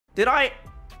Did I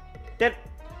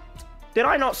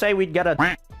not say we'd get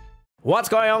a... What's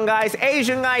going on, guys?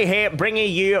 Asian Guy here,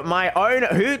 bringing you my own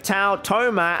Hu Tao,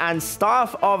 Thoma, and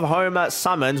Staff of Homa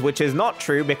summons, which is not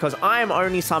true because I am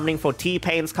only summoning for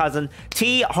T-Pain's cousin,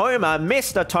 T Homa.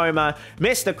 Mr. Thoma,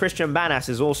 Mr. Christian Banas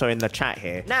is also in the chat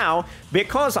here. Now,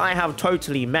 because I have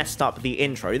totally messed up the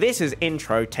intro, this is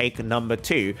intro take number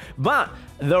 2, but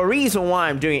the reason why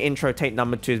I'm doing intro take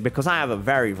number 2 is because I have a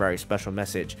very, very special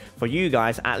message for you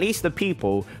guys, at least the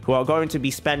people who are going to be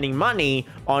spending money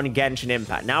on Genshin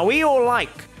Impact. Now, we all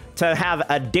like to have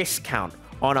a discount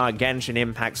on our Genshin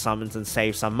Impact summons and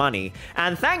save some money.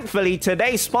 And thankfully,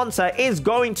 today's sponsor is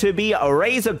going to be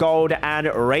Razor Gold and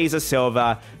Razor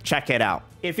Silver. Check it out.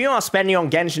 If you are spending on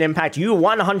Genshin Impact, you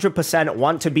 100%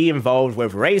 want to be involved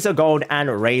with Razor Gold and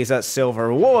Razor Silver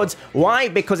rewards. Why?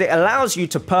 Because it allows you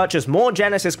to purchase more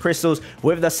Genesis crystals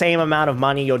with the same amount of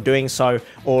money you're doing so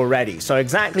already. So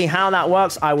exactly how that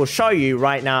works, I will show you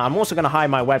right now. I'm also going to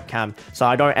hide my webcam so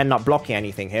I don't end up blocking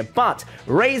anything here. But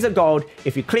Razor Gold,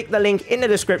 if you click the link in the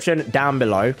description down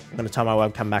below, I'm going to turn my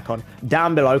webcam back on,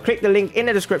 down below, click the link in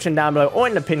the description down below or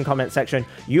in the pinned comment section,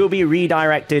 you'll be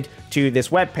redirected to this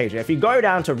webpage. If you go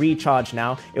down to recharge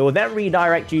now, it will then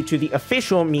redirect you to the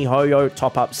official MiHoYo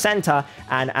top-up center.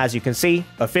 And as you can see,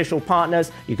 official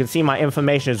partners, you can see my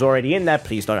information is already in there.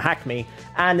 Please don't hack me.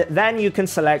 And then you can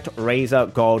select Razor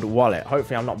Gold Wallet.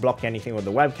 Hopefully I'm not blocking anything with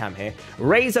the webcam here.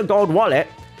 Razor Gold Wallet.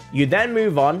 You then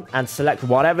move on and select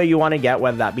whatever you want to get,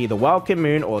 whether that be the Welcome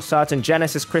Moon or certain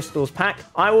Genesis Crystals pack.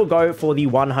 I will go for the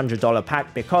 $100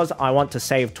 pack because I want to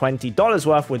save $20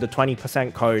 worth with the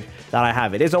 20% code that I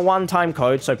have. It is a one-time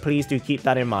code, so please do keep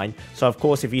that in mind. So, of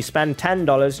course, if you spend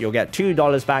 $10, you'll get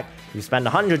 $2 back. If you spend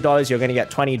 $100, you're going to get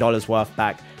 $20 worth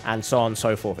back, and so on and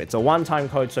so forth. It's a one-time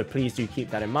code, so please do keep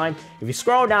that in mind. If you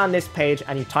scroll down this page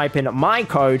and you type in my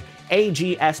code,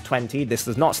 AGS20. This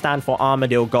does not stand for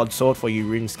Armadillo Godsword for you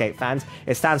RuneScape fans.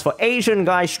 It stands for Asian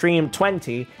Guy Stream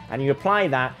 20, and you apply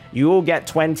that, you will get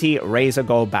 20 Razor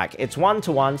Gold back. It's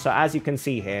 1-to-1, so as you can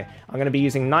see here, I'm going to be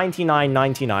using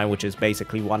 99.99, which is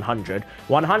basically 100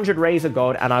 Razor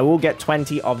Gold, and I will get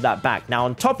 20 of that back. Now,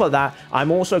 on top of that, I'm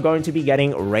also going to be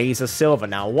getting Razor Silver.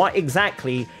 Now, what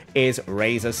exactly is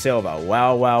Razor Silver?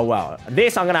 Well.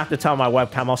 This I'm going to have to turn my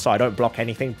webcam off so I don't block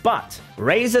anything, but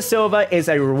Razor Silver is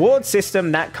a reward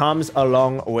system that comes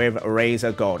along with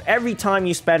Razor Gold. Every time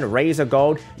you spend Razor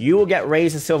Gold, you will get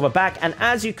Razor Silver back, and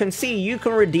as you can see, you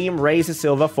can redeem Razor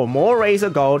Silver for more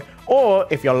Razor Gold, or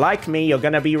if you're like me, you're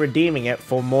going to be redeeming it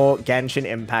for more Genshin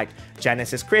Impact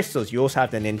Genesis Crystals. You also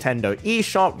have the Nintendo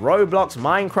eShop, Roblox,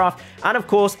 Minecraft, and of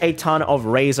course, a ton of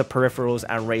Razor peripherals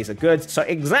and Razor goods. So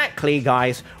exactly,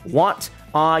 guys, what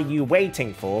are you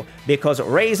waiting for? Because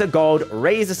Razor Gold,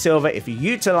 Razor Silver, if you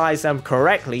utilize them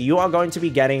correctly, you are going to be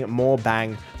getting more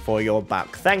bang for your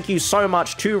buck. Thank you so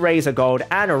much to Razor Gold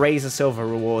and Razor Silver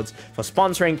Rewards for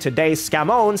sponsoring today's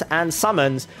Scamons and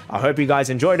Summons. I hope you guys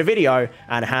enjoyed the video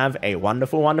and have a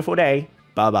wonderful, wonderful day.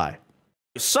 Bye-bye.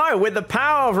 So, with the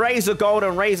power of Razor Gold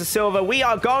and Razor Silver, we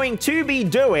are going to be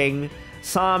doing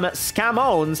some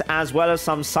Scamons as well as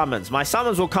some summons. My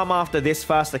summons will come after this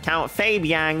first account. Fabe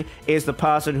Yang is the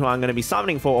person who I'm going to be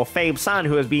summoning for, or Fabe San,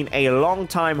 who has been a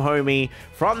long-time homie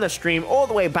from the stream all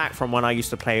the way back from when I used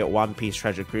to play at One Piece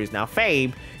Treasure Cruise. Now,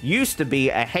 Fabe used to be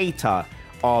a hater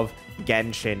of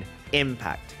Genshin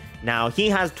Impact. Now, he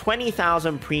has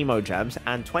 20,000 Primo Gems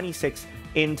and 26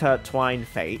 Intertwined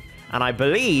Fate, and I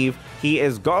believe he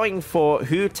is going for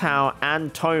Hu Tao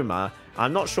and Thoma.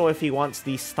 I'm not sure if he wants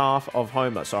the Staff of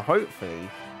Homa, so hopefully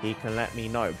he can let me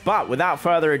know. But without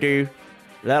further ado,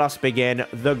 let us begin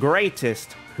the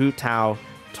greatest Hu Tao,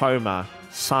 Thoma,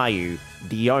 Sayu,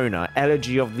 Diona,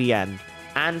 Elegy of the End,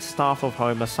 and Staff of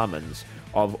Homa summons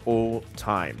of all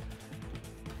time.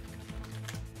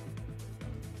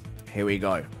 Here we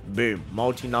go. Boom.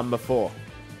 Multi number 4.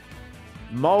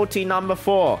 Multi number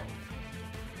 4.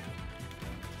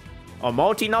 Oh,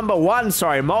 multi number 1,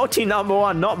 sorry. Multi number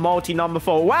 1, not multi number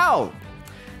 4. Well,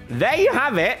 there you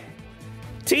have it.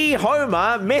 T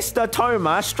Homa, Mr.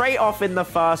 Thoma, straight off in the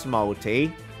first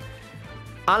multi.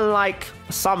 Unlike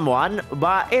someone,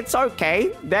 but it's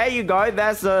okay. There you go.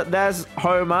 There's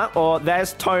Homa, or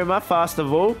there's Thoma, first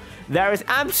of all. There is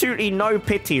absolutely no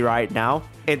pity right now.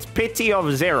 It's pity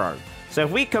of 0. So if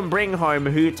we can bring home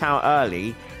Hu Tao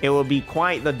early, it will be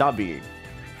quite the W.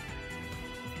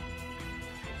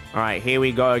 Alright, here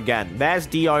we go again. There's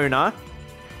Diona.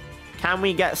 Can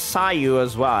we get Sayu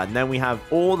as well? And then we have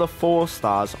all the 4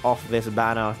 stars off this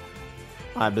banner,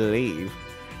 I believe.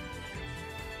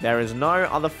 There is no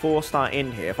other 4-star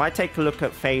in here. If I take a look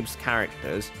at Fabe's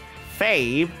characters,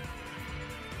 Fabe...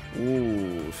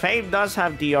 Ooh, Fabe does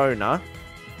have Diona.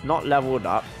 not leveled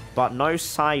up, but no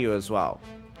Sayu as well.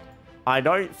 I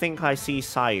don't think I see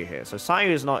Sayu here. So Sayu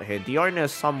is not here. Diona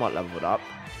is somewhat leveled up.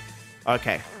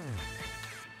 Okay.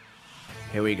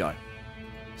 Here we go.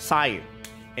 Sayu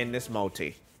in this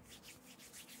multi.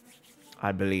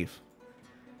 I believe.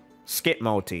 Skip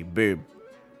multi. Boom.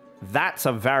 That's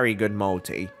a very good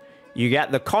multi. You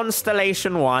get the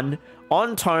Constellation 1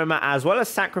 on Thoma as well as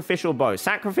Sacrificial Bow.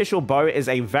 Sacrificial Bow is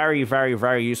a very, very,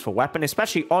 very useful weapon,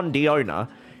 especially on Diona.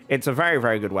 It's a very,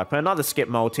 very good weapon. Another skip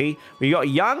multi. We got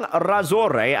Young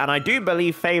Razore, and I do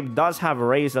believe Fabe does have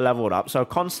Razor leveled up. So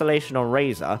Constellation on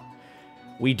Razor.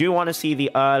 We do want to see the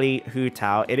early Hu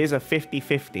Tao. It is a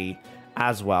 50-50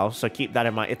 as well, so keep that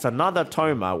in mind. It's another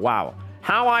Thoma. Wow.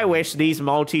 How I wish these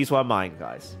multis were mine,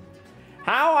 guys.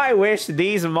 How I wish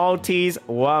these multis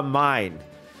were mine.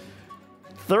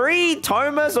 3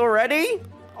 Thomas already?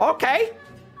 Okay.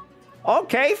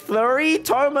 Okay, 3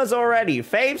 Thomas already.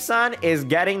 Fabe-san is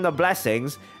getting the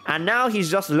blessings, and now he's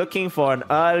just looking for an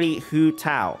early Hu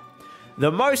Tao.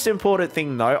 The most important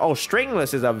thing, though... Oh,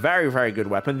 Stringless is a very, very good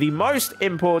weapon. The most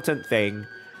important thing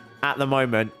at the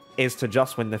moment is to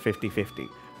just win the 50-50.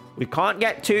 We can't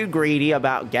get too greedy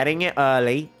about getting it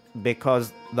early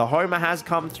because the Homa has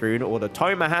come through, or the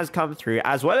Thoma has come through,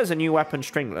 as well as a new weapon,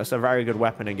 Stringless, a very good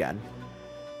weapon again.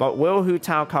 But will Hu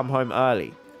Tao come home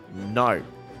early? No.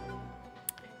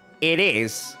 It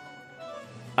is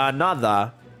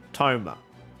another Thoma.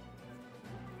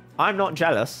 I'm not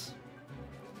jealous.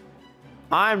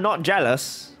 I'm not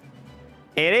jealous.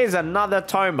 It is another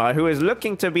Thoma who is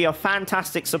looking to be a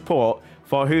fantastic support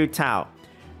for Hu Tao.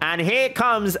 And here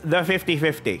comes the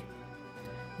 50-50.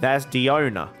 There's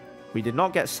Diona. We did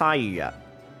not get Sayu yet.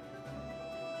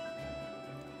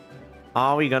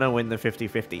 Are we going to win the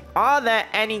 50-50? Are there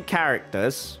any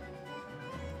characters,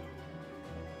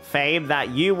 Fabe, that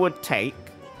you would take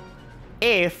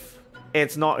if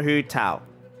it's not Hu Tao?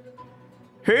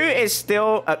 Who is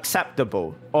still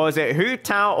acceptable? Or is it Hu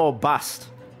Tao or bust?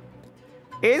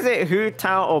 Is it Hu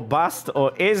Tao or bust?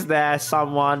 Or is there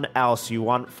someone else you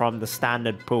want from the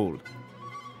standard pool?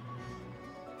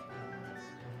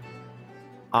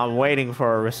 I'm waiting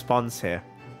for a response here.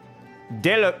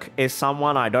 Diluc is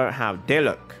someone I don't have.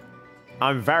 Diluc.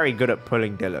 I'm very good at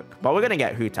pulling Diluc. But we're gonna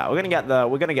get Hu Tao. We're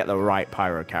gonna get the right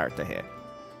pyro character here.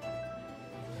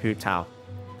 Hu Tao.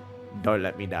 Don't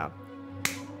let me down.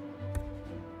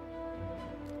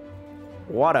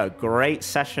 What a great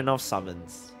session of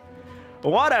summons.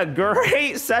 What a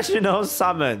great session of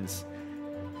summons.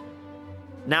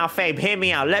 Now, Fabe, hear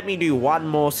me out. Let me do one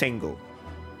more single.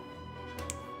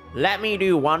 Let me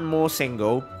do one more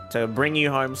single to bring you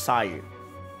home Sayu.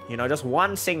 You know, just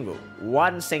one single.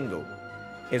 One single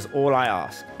is all I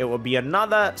ask. It will be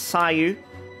another Sayu,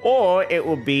 or it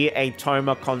will be a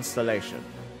Thoma Constellation.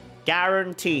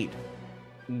 Guaranteed.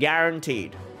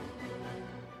 Guaranteed.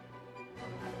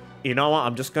 You know what?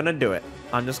 I'm just gonna do it.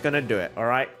 I'm just gonna do it.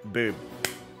 Alright? Boom.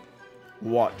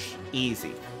 Watch.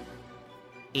 Easy.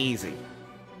 Easy.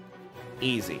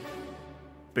 Easy.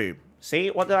 Boom. See?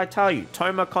 What did I tell you?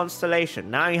 Thoma Constellation.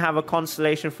 Now you have a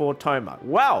Constellation for Thoma.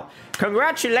 Well,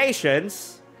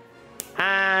 congratulations.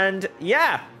 And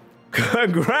yeah.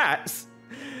 Congrats.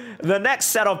 The next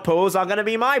set of pulls are going to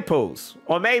be my pulls.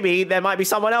 Or maybe there might be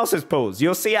someone else's pulls.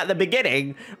 You'll see at the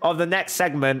beginning of the next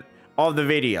segment of the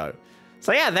video.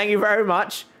 So yeah, thank you very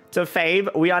much to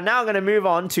Fabe. We are now going to move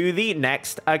on to the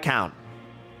next account.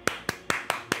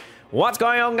 What's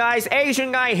going on, guys?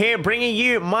 Asian Guy here, bringing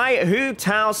you my Hu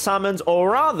Tao summons,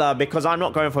 or rather, because I'm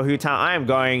not going for Hu Tao, I am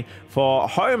going for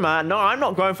Homa. No, I'm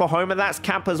not going for Homa, that's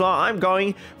Cap as well. I'm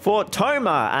going for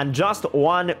Thoma, and just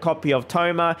one copy of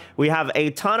Thoma. We have a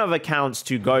ton of accounts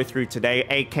to go through today,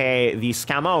 aka the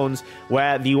Scamones,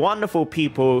 where the wonderful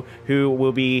people who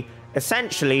will be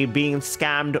essentially being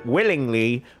scammed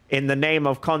willingly in the name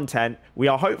of content, we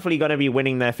are hopefully going to be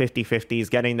winning their 50-50s,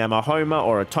 getting them a Homa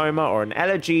or a Thoma or an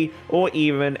Elegy or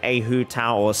even a Hu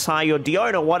Tao or Sai or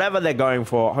Diona, whatever they're going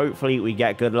for. Hopefully we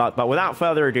get good luck. But without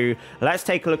further ado, let's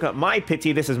take a look at my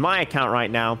pity. This is my account right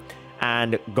now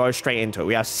and go straight into it.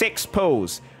 We have 6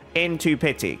 pulls into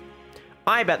pity.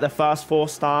 I bet the first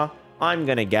 4-star I'm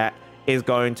going to get is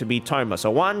going to be Thoma.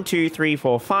 So 1, 2, 3,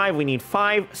 4, 5. We need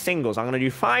 5 singles. I'm going to do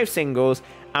 5 singles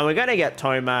and we're going to get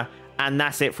Thoma. And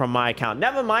that's it from my account.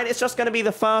 Never mind, it's just going to be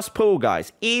the first pull,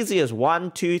 guys. Easy as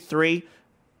 1, 2, 3.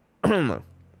 That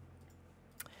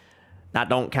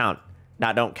don't count.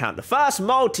 That don't count. The first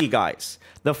multi, guys.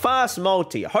 The first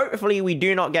multi. Hopefully, we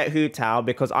do not get Hu Tao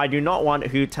because I do not want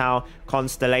Hu Tao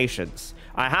constellations.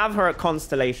 I have her at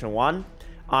Constellation 1.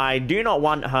 I do not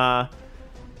want her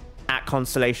at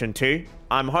Constellation 2.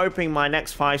 I'm hoping my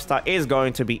next 5-star is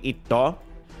going to be Itto.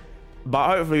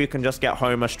 But hopefully we can just get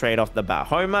Homa straight off the bat.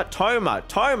 Homa,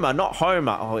 Thoma, not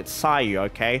Homa. Oh, it's Sayu,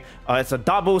 okay. Oh, it's a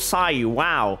double Sayu.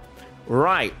 Wow.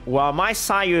 Right. Well, my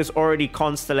Sayu is already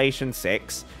Constellation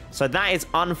 6. So that is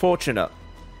unfortunate.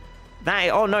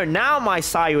 Oh, no. Now my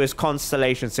Sayu is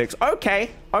Constellation 6. Okay.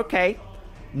 Okay.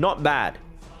 Not bad.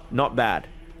 Not bad.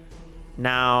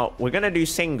 Now, we're going to do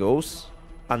singles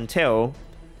until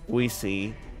we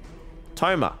see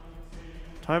Thoma.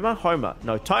 Thoma? Homa.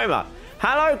 No, Thoma.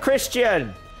 Hello,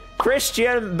 Christian.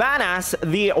 Christian Banas,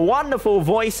 the wonderful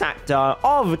voice actor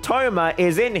of Thoma,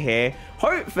 is in here.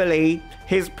 Hopefully,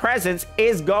 his presence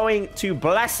is going to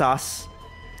bless us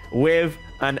with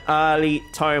an early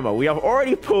Thoma. We have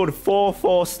already pulled 4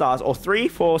 4-stars, or 3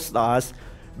 4-stars.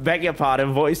 Beg your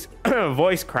pardon, voice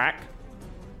crack.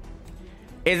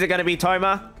 Is it going to be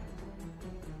Thoma?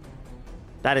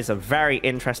 That is a very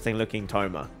interesting looking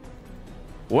Thoma.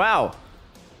 Well,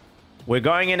 we're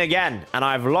going in again, and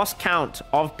I've lost count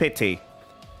of pity.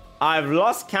 I've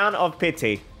lost count of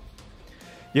pity.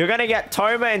 You're going to get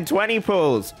Thoma in 20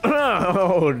 pulls.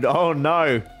 Oh,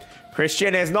 no.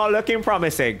 Christian is not looking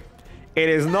promising. It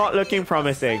is not looking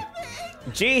promising.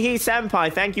 Jihi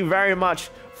Senpai, thank you very much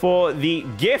for the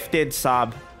gifted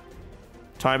sub.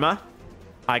 Thoma,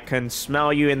 I can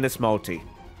smell you in this multi.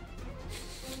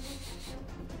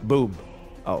 Boom.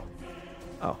 Oh.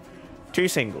 2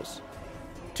 singles.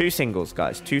 2 singles,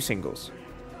 guys. 2 singles.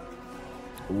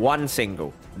 1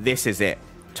 single. This is it.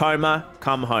 Thoma,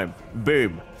 come home.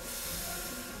 Boom.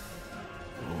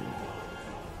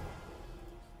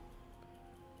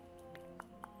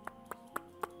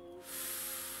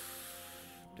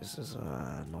 This is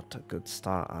not a good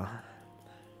start.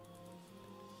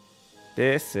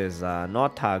 This is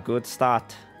not a good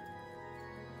start.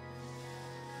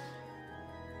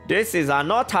 This is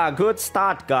not a good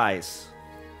start, guys.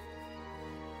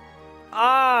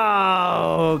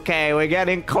 Oh, okay. We're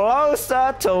getting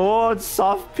closer towards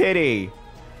soft pity.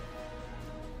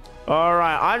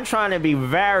 Alright, I'm trying to be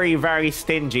very, very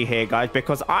stingy here, guys,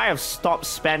 because I have stopped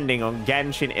spending on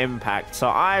Genshin Impact. So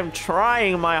I'm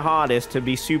trying my hardest to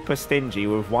be super stingy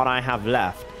with what I have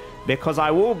left, because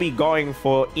I will be going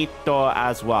for Ito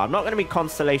as well. I'm not going to be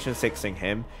Constellation 6ing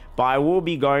him, but I will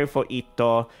be going for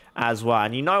Ito as well.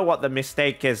 And you know what the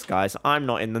mistake is, guys? I'm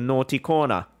not in the naughty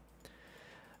corner.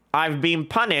 I've been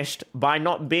punished by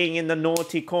not being in the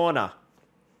naughty corner.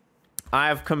 I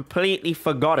have completely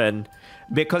forgotten,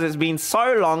 because it's been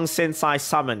so long since I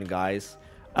summoned, guys,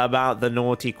 about the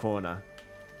naughty corner.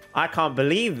 I can't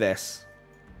believe this.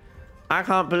 I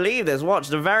can't believe this. Watch,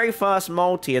 the very first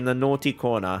multi in the naughty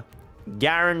corner.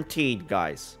 Guaranteed,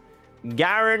 guys.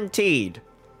 Guaranteed.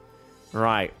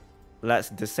 Right. Let's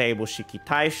disable Shiki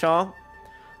Taisha.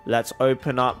 Let's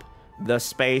open up the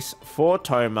space for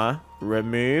Thoma.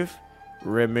 Remove.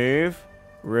 Remove.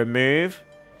 Remove.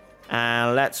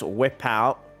 And let's whip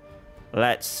out.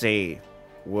 Let's see.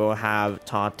 We'll have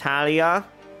Tartaglia.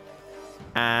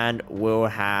 And we'll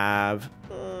have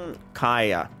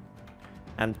Kaya.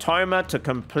 And Thoma to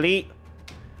complete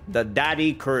the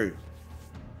daddy crew.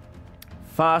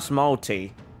 First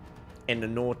multi in the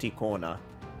naughty corner.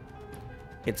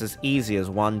 It's as easy as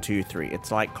 1, 2, 3.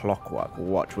 It's like clockwork.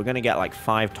 Watch. We're going to get like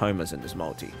 5 Thomas in this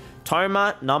multi.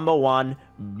 Thoma, number 1.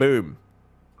 Boom.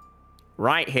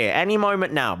 Right here. Any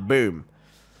moment now. Boom.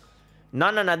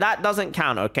 No. That doesn't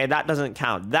count, okay? That doesn't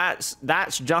count. That's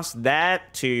just there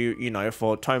to, you know,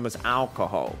 for Thoma's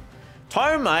alcohol.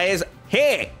 Thoma is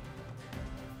here.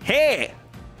 Here.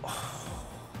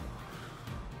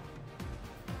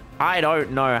 I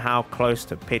don't know how close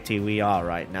to pity we are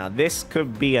right now. This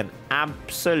could be an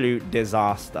absolute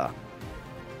disaster.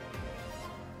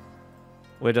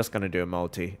 We're just going to do a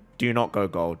multi. Do not go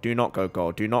gold. Do not go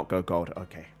gold. Do not go gold.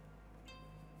 Okay.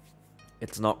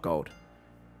 It's not gold.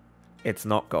 It's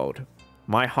not gold.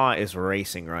 My heart is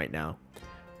racing right now.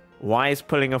 Why is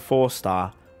pulling a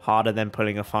 4-star harder than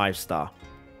pulling a 5-star?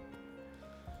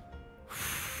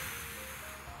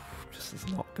 This is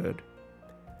not good.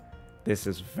 This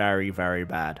is very, very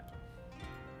bad.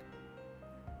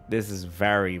 This is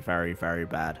very, very, very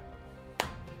bad.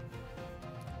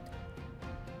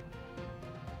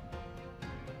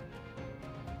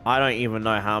 I don't even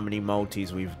know how many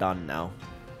multis we've done now.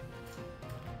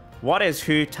 What is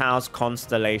Hu Tao's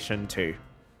Constellation 2?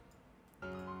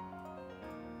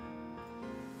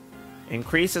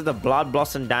 Increases the Blood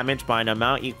Blossom damage by an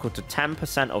amount equal to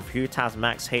 10% of Hu Tao's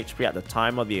max HP at the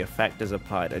time of the effect is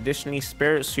applied. Additionally,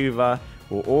 Spirit Soother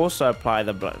will also apply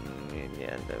the blood.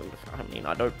 Yeah, I mean,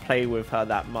 I don't play with her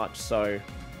that much, so.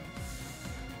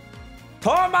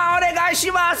 Thoma,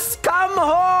 onegaishimasu! Come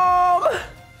home!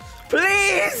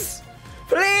 Please!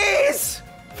 Please!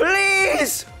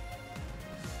 Please!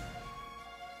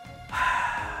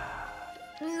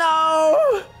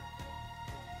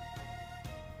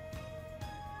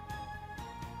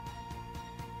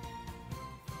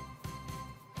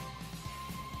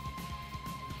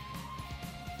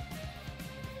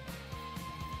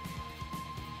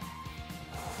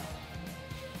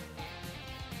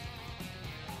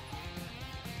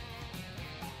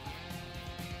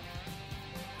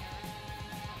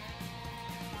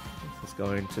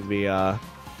 going to be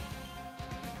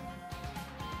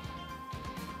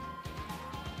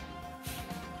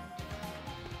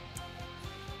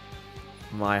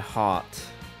my heart.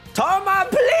 Thoma,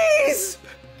 please!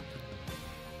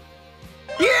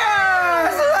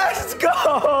 Yes! Let's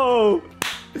go!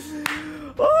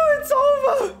 Oh, it's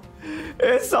over!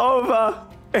 It's over!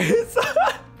 It's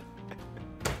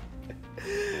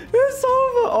it's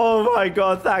over! Oh my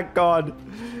god, thank god.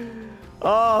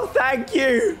 Oh, thank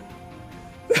you!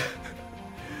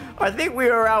 I think we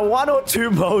were around 1 or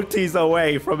 2 multis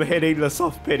away from hitting the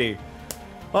soft pity.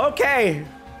 Okay.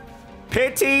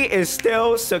 Pity is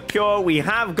still secure. We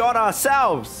have got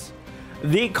ourselves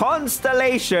the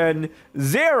Constellation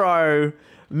 0.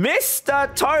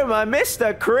 Mr. Thoma,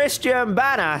 Mr. Christian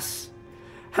Banas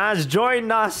has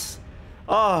joined us.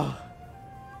 Oh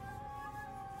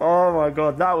my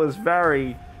god, that was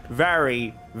very,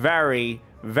 very, very,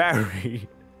 very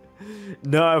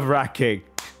nerve-wracking.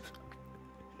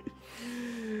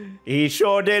 He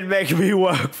sure did make me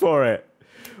work for it.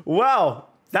 Well,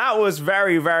 that was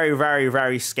very, very, very,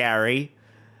 very scary.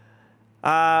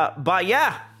 But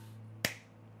yeah,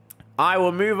 I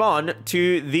will move on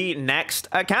to the next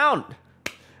account.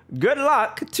 Good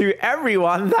luck to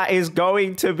everyone that is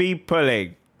going to be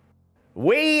pulling.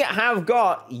 We have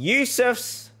got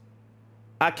Yusuf's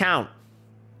account.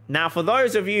 Now, for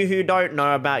those of you who don't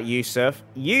know about Yusuf,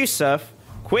 Yusuf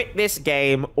quit this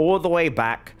game all the way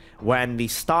back when the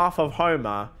Staff of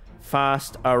Homa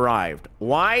first arrived.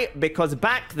 Why? Because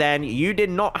back then you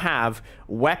did not have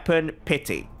weapon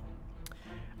pity.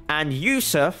 And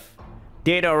Yusuf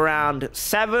did around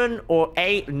 7 or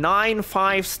 8, 9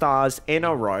 5 stars in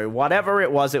a row. Whatever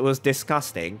it was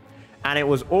disgusting. And it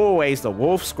was always the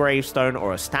Wolf's Gravestone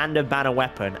or a standard banner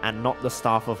weapon and not the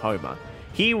Staff of Homa.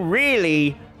 He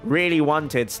really, really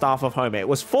wanted Staff of Homa. It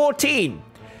was 14.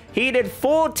 He did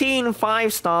 14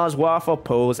 5 stars worth of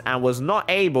pulls and was not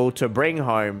able to bring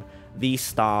home the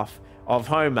Staff of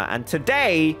Homa. And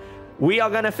today, we are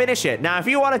going to finish it. Now, if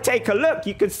you want to take a look,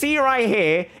 you can see right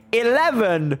here,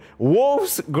 11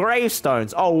 Wolf's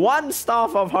Gravestones. Oh, 1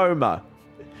 Staff of Homa.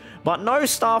 But no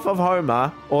Staff of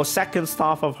Homa or second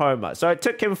Staff of Homa. So it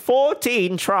took him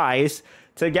 14 tries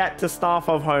to get to Staff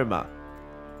of Homa.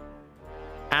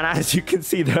 And as you can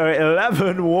see, there are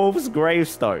 11 Wolf's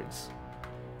Gravestones.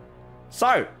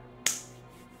 So,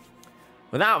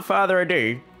 without further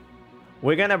ado,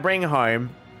 we're going to bring home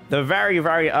the very,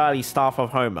 very early Staff of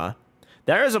Homa.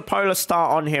 There is a Polar Star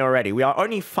on here already. We are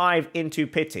only 5 into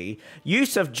pity.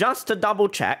 Yusuf, just to double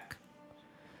check.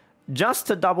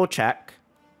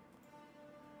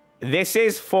 This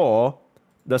is for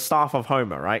the Staff of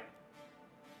Homa, right?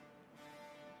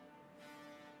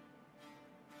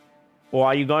 Or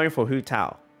are you going for Hu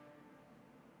Tao?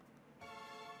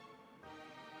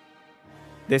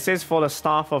 This is for the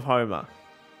Staff of Homa.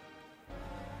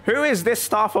 Who is this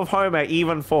Staff of Homa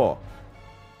even for?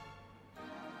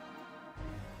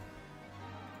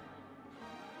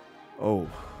 Oh.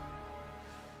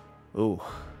 Ooh.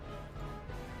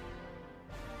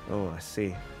 Oh, I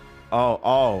see.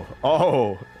 Oh,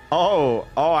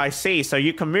 I see. So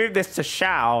you can move this to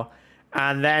Shao,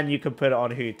 and then you can put it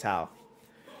on Hu Tao.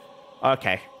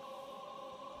 Okay.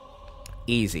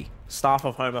 Easy. Staff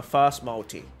of Homa, first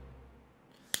multi.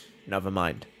 Never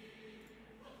mind.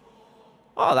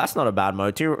 Oh, that's not a bad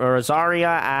multi.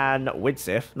 Rosaria and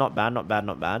Widsif. Not bad, not bad,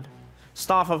 not bad.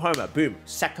 Staff of Homa. Boom.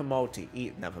 Second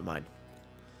multi. Never mind.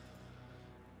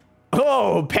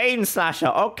 Oh, Pain Slasher.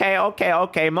 Okay, okay,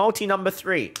 okay. Multi number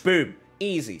 3. Boom.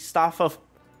 Easy. Staff of...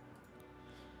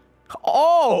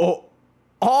 Oh!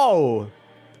 Oh!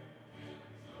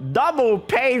 Double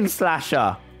Pain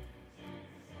Slasher.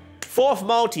 4th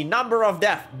multi. Number of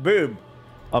Death. Boom.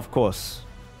 Of course.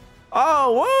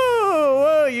 Oh, whoa,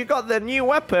 whoa, you got the new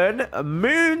weapon,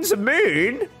 Moon's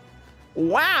Moon.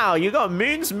 Wow, you got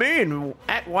Moon's Moon.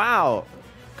 Wow,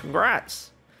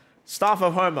 congrats. Staff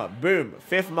of Homa, boom,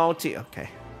 5th multi. Okay.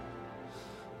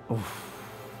 Oof.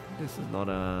 This is not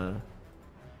a...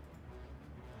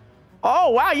 Oh,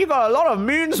 wow, you got a lot of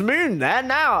Moon's Moon there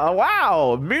now.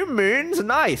 Wow, Moon's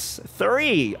nice.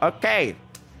 3, okay.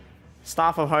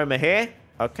 Staff of Homa here.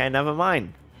 Okay, never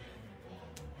mind.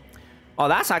 Oh,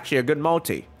 that's actually a good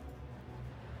multi.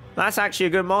 That's actually a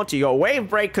good multi. You got Wave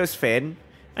Breaker's Fin,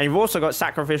 and you've also got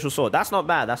Sacrificial Sword. That's not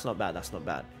bad. That's not bad. That's not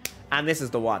bad. And this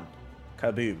is the one.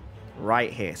 Kaboom.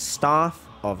 Right here. Staff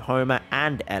of Homa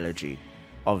and Elegy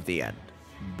of the End.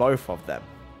 Both of them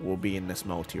will be in this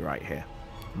multi right here.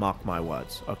 Mark my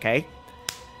words. Okay?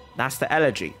 That's the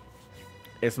Elegy.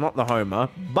 It's not the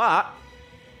Homa, but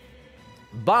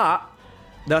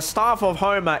the Staff of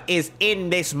Homa is in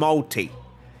this multi.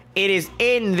 It is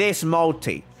in this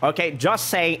multi. Okay, just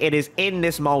say it is in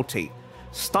this multi.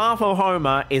 Staff of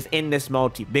Homa is in this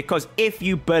multi. Because if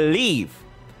you believe,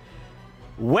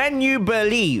 when you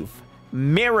believe,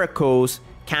 miracles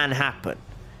can happen.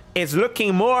 It's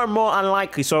looking more and more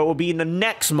unlikely, so it will be in the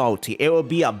next multi. It will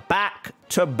be a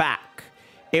back-to-back.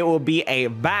 It will be a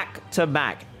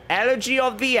back-to-back. Elegy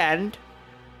of the End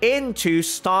into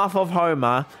Staff of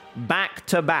Homa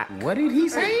back-to-back. What did he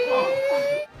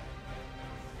say?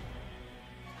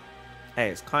 Hey,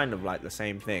 it's kind of like the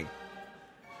same thing.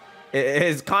 It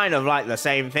is kind of like the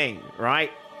same thing,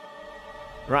 right?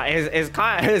 Right, it's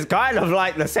kind of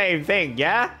like the same thing,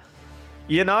 yeah?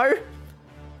 You know?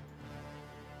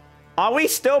 Are we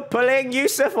still pulling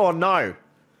Yusuf or no?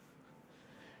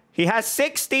 He has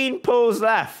 16 pulls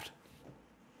left.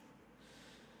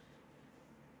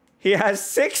 He has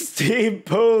 16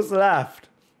 pulls left.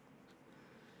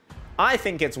 I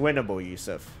think it's winnable,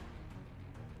 Yusuf.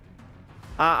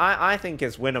 I think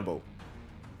it's winnable.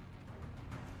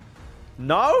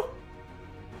 No?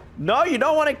 No, you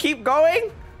don't want to keep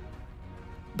going?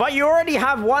 But you already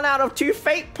have 1 out of 2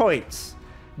 fate points.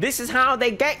 This is how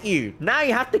they get you. Now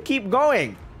you have to keep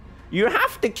going. You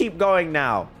have to keep going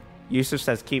now. Yusuf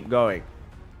says keep going.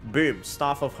 Boom.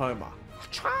 Staff of Homa.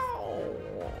 Ciao.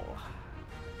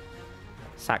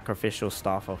 Sacrificial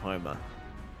Staff of Homa.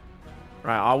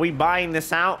 Right, are we buying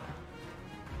this out?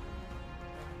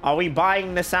 Are we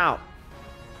buying this out?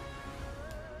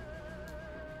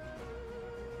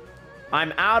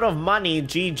 I'm out of money,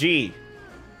 GG.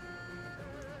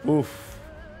 Oof.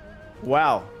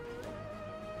 Wow.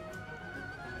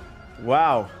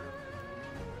 Wow.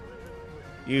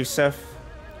 Yusuf,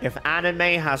 if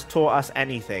anime has taught us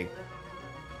anything,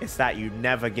 it's that you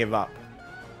never give up.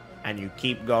 And you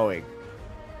keep going.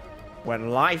 When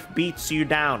life beats you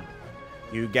down,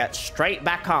 you get straight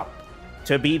back up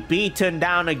to be beaten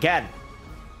down again.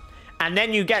 And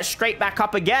then you get straight back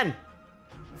up again.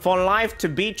 For life to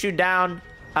beat you down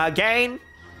again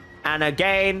and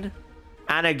again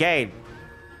and again.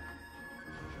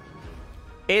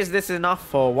 Is this enough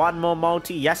for one more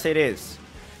multi? Yes, it is.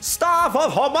 Staff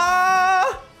of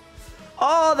Homa!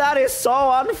 Oh, that is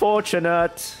so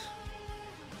unfortunate.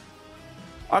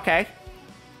 Okay.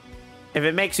 If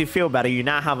it makes you feel better, you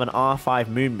now have an R5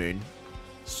 Moon.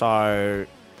 So,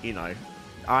 you know,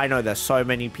 I know there's so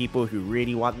many people who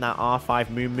really want that R5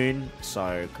 Moon.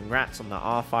 So, congrats on the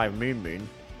R5 Moon.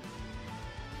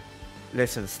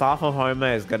 Listen, Staff of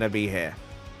Homa is going to be here.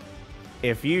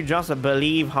 If you just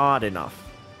believe hard enough.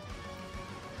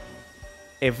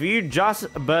 If you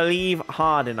just believe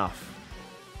hard enough.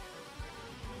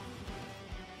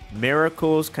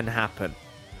 Miracles can happen.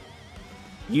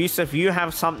 Yusuf, you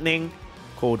have something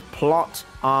called plot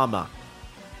armor.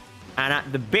 And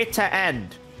at the bitter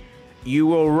end, you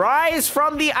will rise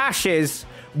from the ashes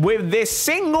with this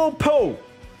single pull.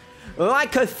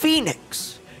 Like a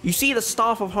phoenix. You see the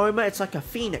Staff of Homa? It's like a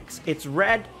phoenix. It's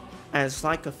red and it's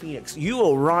like a phoenix. You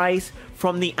will rise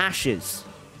from the ashes.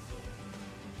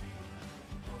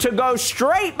 To go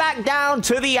straight back down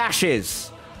to the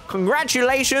ashes.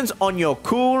 Congratulations on your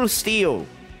cool steal.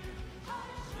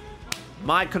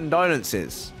 My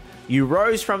condolences. You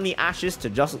rose from the ashes to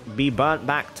just be burnt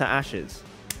back to ashes.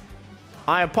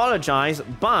 I apologize,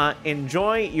 but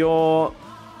enjoy your,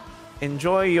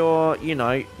 you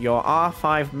know, your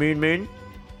R5 Moon.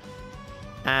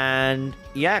 And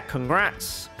yeah,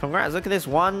 congrats. Congrats. Look at this.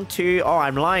 1, 2. Oh,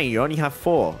 I'm lying. You only have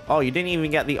 4. Oh, you didn't even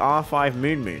get the R5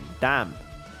 Moon. Damn.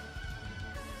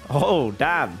 Oh,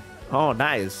 damn. Oh,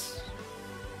 nice.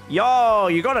 Yo,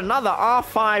 you got another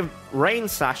R5 Rain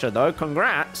Slasher, though.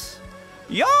 Congrats.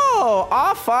 Yo,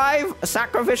 R5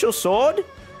 Sacrificial Sword.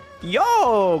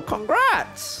 Yo,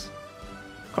 congrats.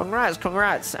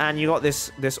 Congrats. And you got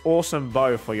this awesome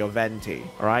bow for your Venti.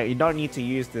 All right, you don't need to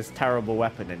use this terrible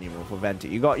weapon anymore for Venti.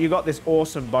 You got this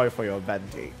awesome bow for your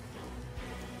Venti,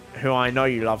 who I know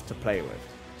you love to play with.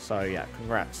 So yeah,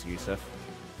 congrats, Yusuf.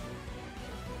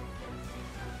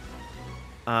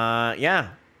 Yeah,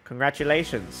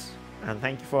 congratulations. And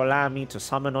thank you for allowing me to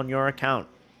summon on your account.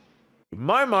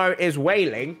 Momo is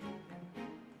wailing.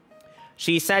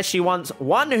 She says she wants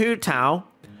 1 Hu Tao,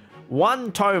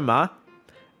 1 Thoma,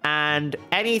 and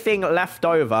anything left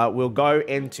over will go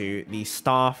into the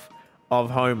Staff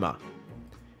of Homa.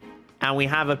 And we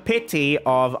have a pity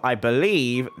of, I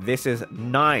believe, this is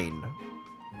 9.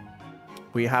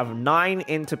 We have 9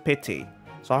 into pity.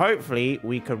 So hopefully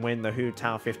we can win the Hu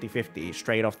Tao 50-50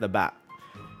 straight off the bat.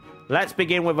 Let's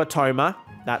begin with a Thoma.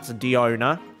 That's a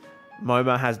Diona.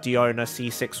 Momo has Diona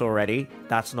C6 already.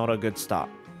 That's not a good start.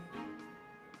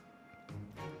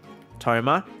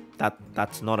 Thoma,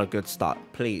 that's not a good start.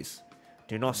 Please,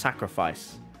 Do not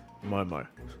sacrifice Momo.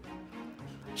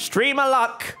 Streamer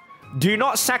luck. Do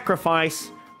not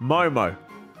sacrifice Momo.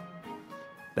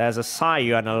 There's a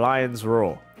Sayu and a Lion's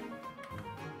Roar.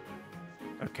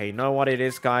 Okay, you know what it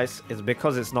is, guys? It's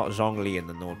because it's not Zhongli in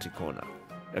the naughty corner.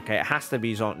 Okay, it has to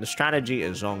be Zhong. The strategy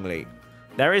is Zhongli.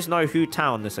 There is no Hu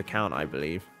Tao on this account, I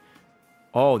believe.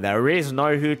 Oh, there is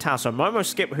no Hu Tao. So Momo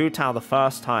skipped Hu Tao the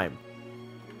first time.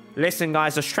 Listen,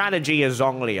 guys, the strategy is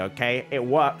Zhongli, okay? It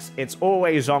works. It's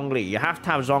always Zhongli. You have to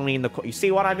have Zhongli in the... You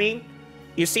see what I mean?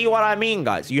 You see what I mean,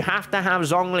 guys? You have to have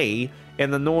Zhongli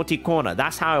in the naughty corner.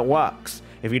 That's how it works.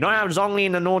 If you don't have Zhongli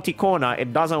in the naughty corner,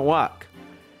 it doesn't work.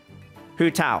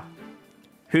 Hu Tao.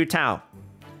 Hu Tao.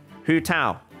 Hu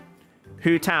Tao.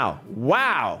 Hu Tao.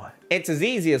 Wow! It's as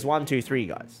easy as 1, 2, 3,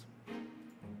 guys.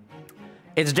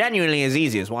 It's genuinely as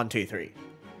easy as 1, 2, 3.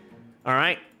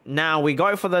 Alright? Now we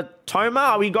go for the Thoma.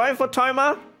 Are we going for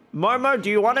Thoma? Momo, do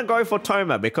you want to go for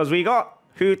Thoma? Because we got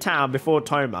Hu Tao before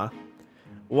Thoma.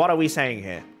 What are we saying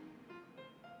here?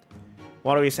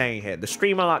 What are we saying here? The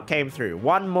streamer luck came through.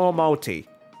 One more multi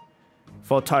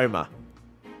for Thoma.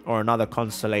 Or another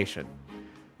constellation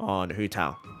on Hu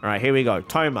Tao. Alright, here we go.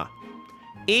 Thoma.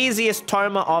 Easiest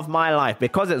Thoma of my life.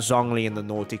 Because it's Zhongli in the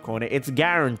naughty corner, it's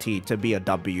guaranteed to be a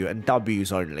W and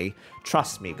W's only.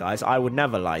 Trust me, guys. I would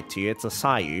never lie to you. It's a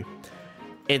Sayu.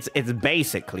 It's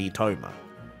basically Thoma.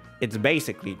 It's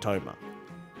basically Thoma.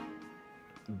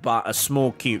 But a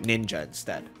small, cute ninja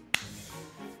instead.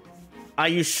 Are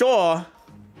you sure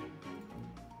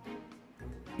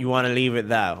you want to leave it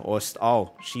there? Or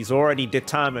oh, she's already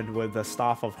determined with the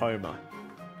Staff of Homa.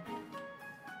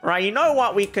 Right, you know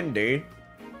what we can do?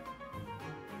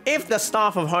 If the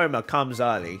Staff of Homa comes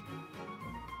early,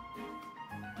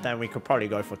 then we could probably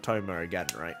go for Thoma again,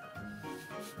 right?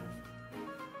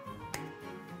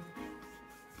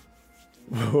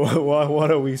 What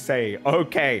are we saying?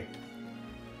 Okay.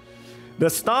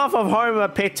 The Staff of Homa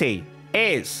Pity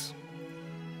is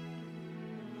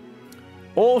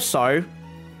also...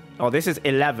 Oh, this is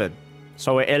 11.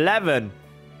 So we're 11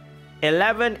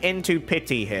 into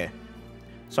Pity here.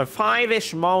 So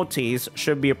 5-ish multis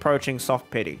should be approaching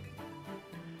soft pity.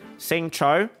 Sing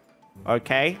Cho.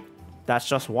 Okay. That's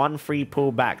just one free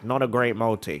pullback. Not a great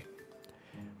multi.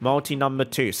 Multi number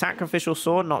 2. Sacrificial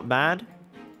Sword. Not bad.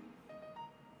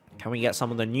 Can we get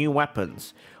some of the new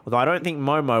weapons? Although I don't think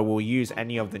Momo will use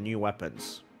any of the new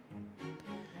weapons.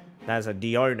 There's a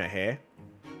Diona here.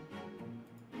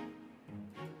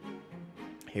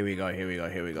 Here we go. Here we go.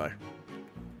 Here we go.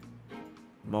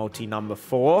 Multi number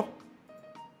 4.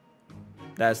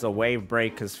 There's the Wave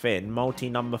Breaker's Fin. Multi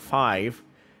number 5.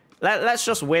 Let's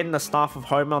just win the Staff of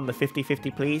Homa on the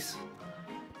 50-50, please.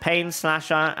 Pain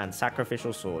Slasher and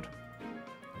Sacrificial Sword.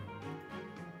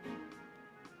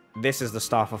 This is the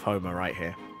Staff of Homa right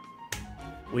here.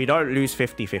 We don't lose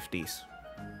 50-50s.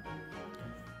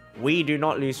 We do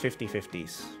not lose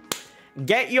 50-50s.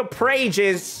 Get your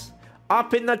prages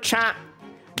up in the chat.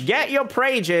 Get your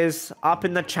prages up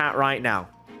in the chat right now.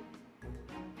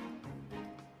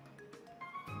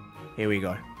 Here we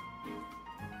go.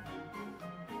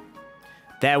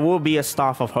 There will be a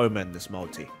Staff of Homa in this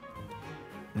multi.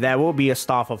 There will be a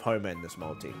Staff of Homa in this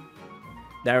multi.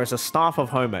 There is a Staff of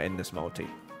Homa in this multi.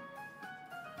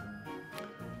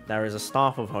 There is a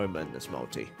Staff of Homa in this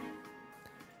multi.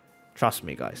 Trust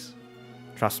me, guys.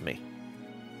 Trust me.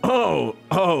 Oh!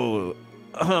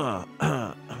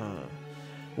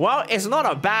 Well, it's not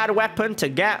a bad weapon to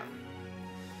get.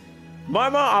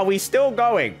 Momo, are we still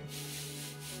going?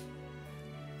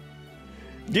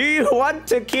 Do you want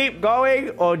to keep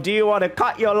going or do you want to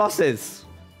cut your losses?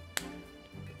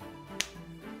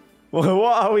 What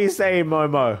are we saying,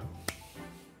 Momo?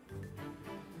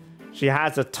 She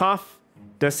has a tough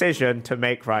decision to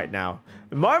make right now.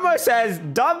 Momo says,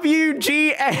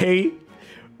 WGA,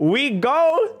 we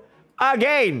go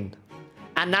again.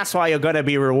 And that's why you're going to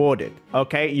be rewarded,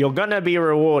 okay? You're going to be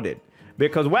rewarded.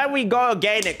 Because when we go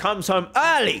again, it comes home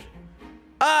early.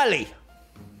 Early.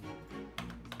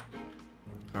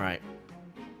 All right.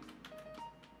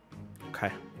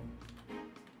 Okay.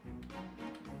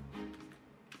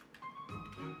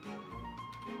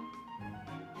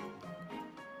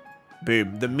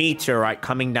 Boom. The meteorite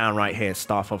coming down right here.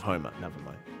 Staff of Homa. Never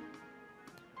mind.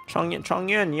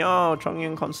 Chongyun. Yo,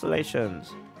 Chongyun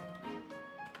constellations.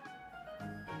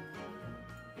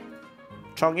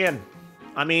 Chongyun.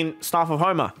 I mean, Staff of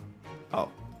Homa. Oh.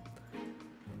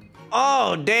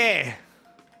 Oh, dear.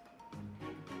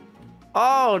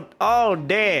 Oh,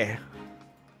 dear.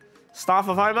 Staff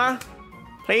of Homa,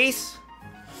 please.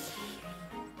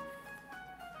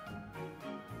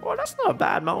 Well, that's not a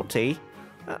bad multi.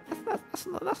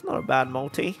 That's not a bad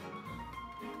multi.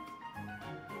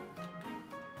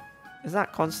 Is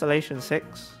that Constellation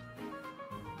 6?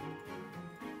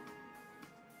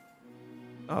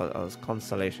 Oh, it was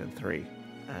Constellation 3.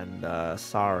 And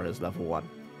Sarah is level 1.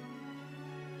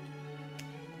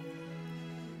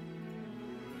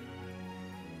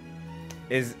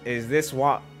 Is this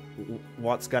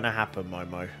what's gonna happen,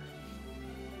 Momo?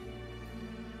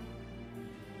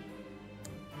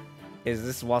 Is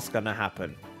this what's gonna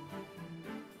happen?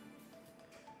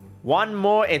 One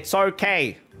more, it's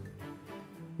okay.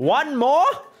 One more?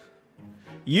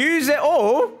 Use it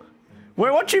all?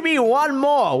 Wait, what do you mean one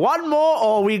more? One more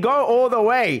or we go all the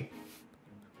way?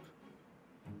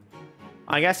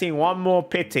 I'm guessing one more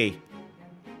pity.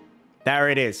 There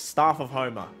it is. Staff of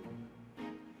Homa.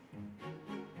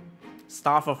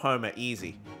 Staff of Homa,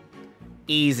 easy.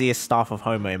 Easiest Staff of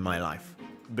Homa in my life.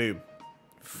 Boom.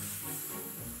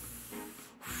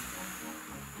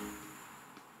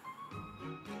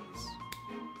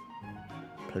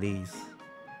 Please.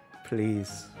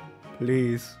 Please.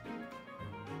 Please.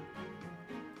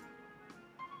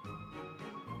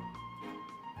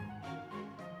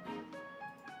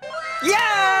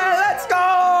 Yeah! Let's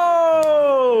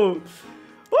go!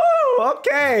 Woo!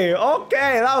 Okay.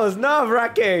 Okay. That was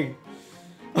nerve-wracking.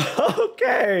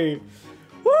 Okay.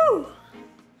 Woo!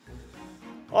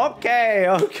 Okay.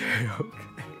 Okay.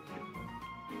 Okay.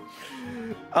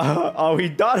 Are we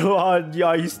done or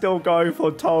are you still going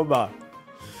for Thoma?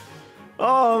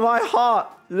 Oh, my heart.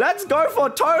 Let's go for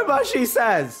Thoma, she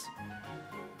says.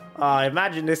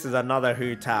 Imagine this is another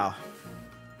Hu Tao.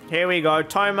 Here we go.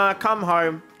 Thoma, come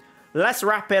home. Let's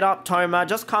wrap it up, Thoma.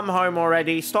 Just come home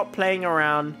already. Stop playing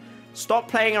around. Stop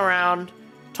playing around.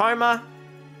 Thoma,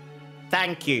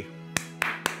 thank you.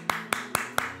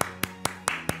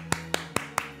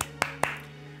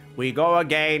 We go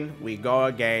again. We go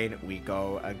again. We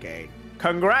go again.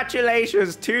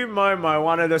 Congratulations to Momo,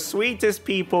 one of the sweetest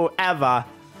people ever,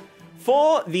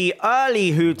 for the early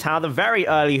Hu Tao, the very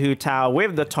early Hu Tao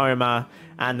with the Thoma,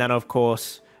 and then, of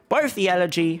course, both the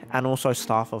Elegy and also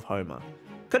Staff of Homa.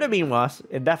 Could have been worse.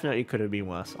 It definitely could have been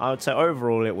worse. I would say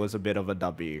overall it was a bit of a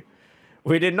W.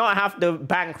 We did not have to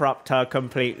bankrupt her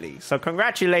completely. So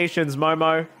congratulations,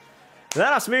 Momo.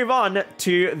 Let us move on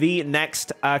to the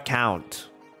next account.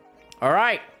 All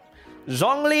right.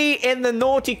 Zhongli in the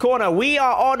naughty corner. We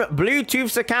are on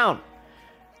Bluetooth's account.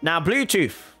 Now,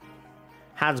 Bluetooth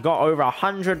has got over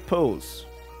 100 pulls.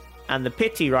 And the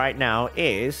pity right now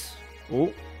is...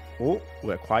 Oh,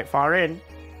 we're quite far in.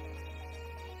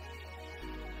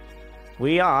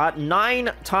 We are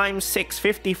 9 times 6,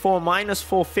 54 minus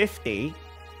 450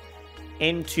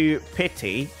 into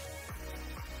pity.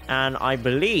 And I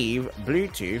believe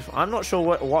Bluetooth... I'm not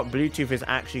sure what Bluetooth is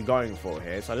actually going for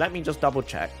here. So let me just double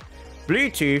check.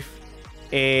 Bluetooth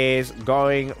is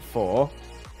going for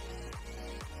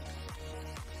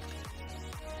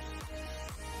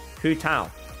Hu Tao.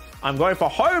 I'm going for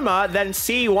Homa, then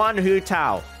C1 Hu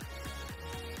Tao.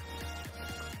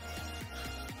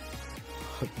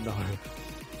 Oh, no.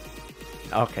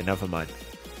 Okay, never mind.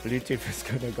 Bluetooth is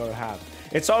going to go ham.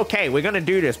 It's okay. We're going to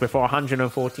do this before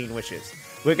 114 wishes.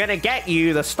 We're going to get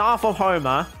you the Staff of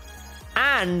Homa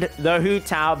and the Hu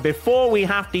Tao before we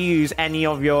have to use any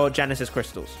of your Genesis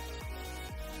crystals.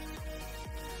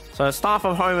 So the Staff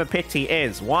of Homa pity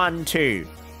is 1, 2,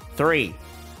 3,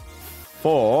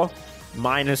 4,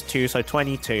 minus 2, so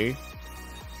 22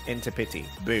 into pity.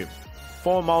 Boom.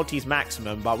 4 multis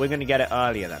maximum, but we're going to get it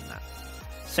earlier than that.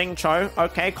 Xingqiu,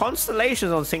 okay.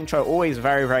 Constellations on Xingqiu always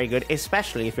very, very good,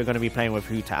 especially if you're going to be playing with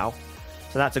Hu Tao.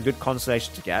 So that's a good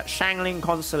constellation to get. Shangling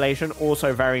constellation,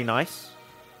 also very nice.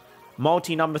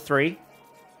 Multi number 3.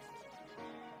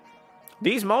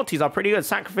 These multis are pretty good.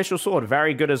 Sacrificial sword,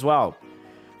 very good as well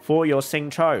for your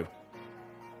Xingqiu.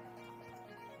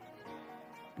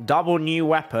 Double new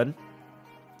weapon.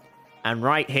 And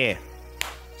right here,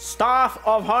 Staff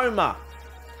of Homa.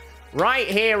 Right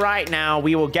here, right now,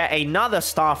 we will get another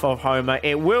Staff of Homa.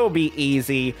 It will be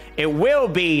easy. It will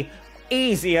be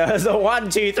easier as a 1,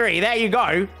 2, 3. There you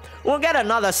go. We'll get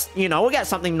another, we'll get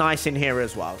something nice in here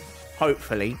as well.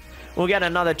 Hopefully. We'll get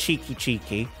another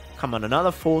cheeky. Come on, another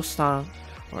 4-star.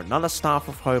 Or another Staff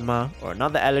of Homa. Or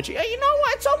another Elegy. Hey, you know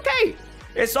what? It's okay.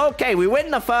 It's okay. We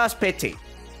win the first pity.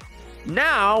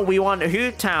 Now, we want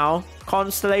Hu Tao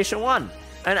Constellation 1.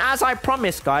 And as I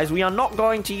promised, guys, we are not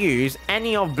going to use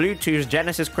any of Bluetooth's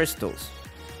Genesis crystals.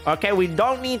 Okay, we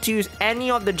don't need to use any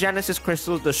of the Genesis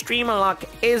crystals. The streamer luck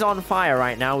is on fire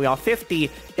right now. We are 50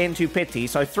 into pity.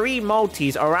 So 3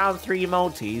 multis, around 3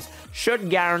 multis, should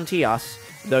guarantee us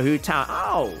the Hu Tao.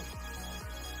 Oh,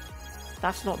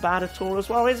 that's not bad at all as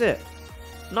well, is it?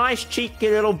 Nice cheeky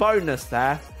little bonus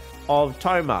there of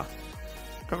Thoma.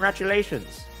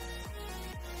 Congratulations.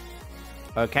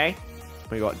 Okay?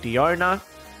 We got Diona.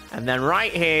 And then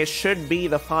right here should be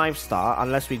the 5-star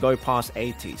unless we go past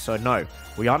 80. So no,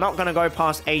 we are not going to go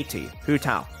past 80. Hu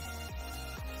Tao.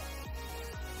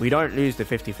 We don't lose the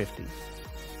 50-50s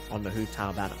on the Hu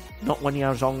Tao banner. Not when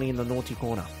you're Zhongli in the naughty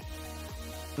corner.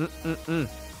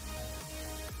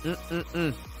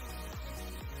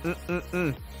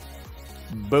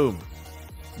 Boom.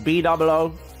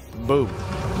 B-double-O. Boom.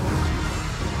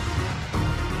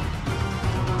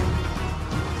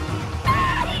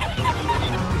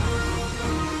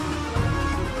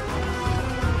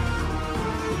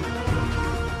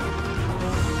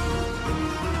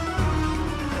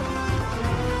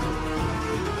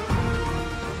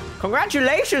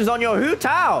 Congratulations on your Hu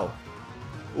Tao.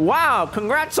 Wow,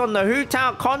 congrats on the Hu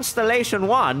Tao Constellation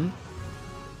 1.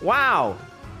 Wow.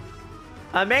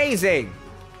 Amazing.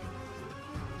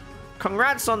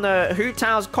 Congrats on the Hu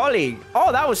Tao's colleague.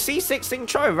 Oh, that was C6 Sing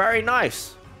Cho. Very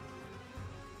nice.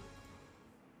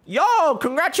 Yo,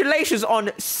 congratulations on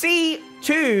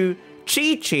C2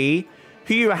 Chi Chi,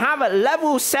 who you have at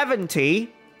level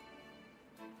 70.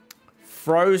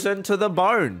 Frozen to the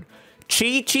bone.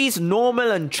 Chi Chi's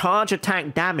normal and charge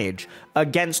attack damage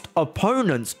against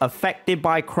opponents affected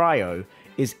by cryo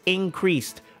is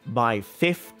increased by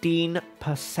 15%.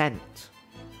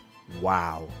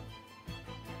 Wow.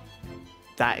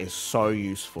 That is so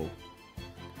useful.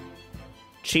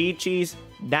 Chi Chi's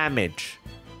damage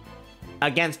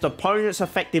against opponents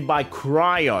affected by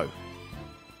cryo.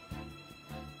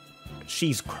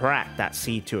 She's cracked that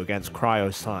C2 against cryo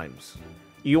slimes.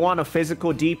 You want a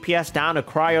physical DPS down a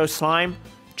cryo slime?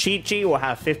 Chi Chi will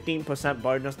have 15%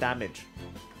 bonus damage.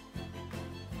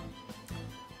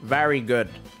 Very good.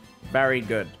 Very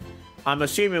good. I'm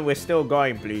assuming we're still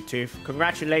going, Bluetooth.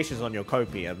 Congratulations on your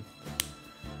copium.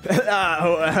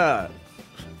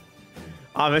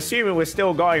 I'm assuming we're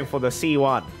still going for the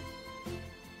C1.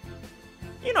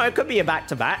 You know, it could be a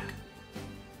back-to-back.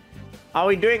 Are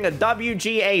we doing a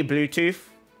WGA, Bluetooth?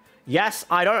 Yes,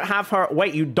 I don't have her.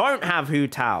 Wait, you don't have Hu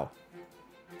Tao.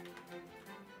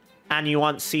 And you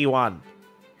want C1.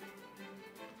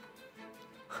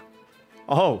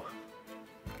 Oh.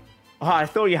 Oh, I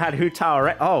thought you had Hu Tao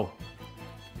already. Oh.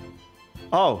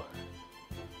 Oh.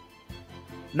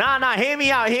 Nah, hear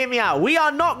me out, hear me out. We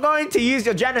are not going to use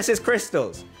your Genesis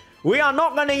crystals. We are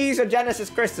not going to use your Genesis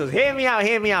crystals. Hear me out,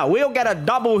 hear me out. We'll get a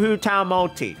double Hu Tao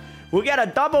multi. We'll get a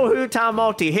double Hu Tao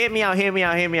multi. Hear me out, hear me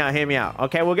out, hear me out, hear me out.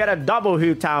 Okay, we'll get a double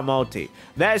Hu Tao multi.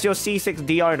 There's your C6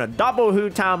 Diona. Double Hu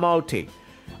Tao multi.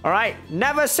 Alright?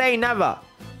 Never say never.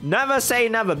 Never say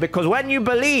never. Because when you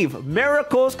believe,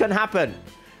 miracles can happen.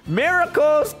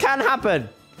 Miracles can happen.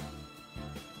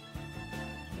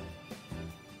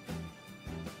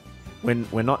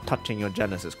 We're not touching your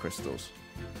Genesis crystals.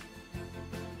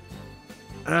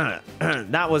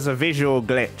 That was a visual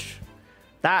glitch.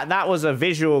 That was a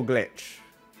visual glitch.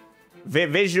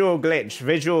 Visual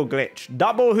glitch.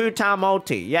 Double Hu Tao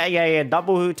multi. Yeah.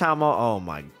 Double Hu Tao multi. Oh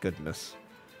my goodness.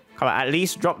 Come on, at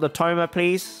least drop the Thoma,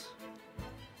 please.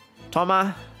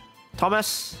 Thomas.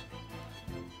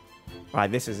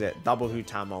 Right, this is it. Double Hu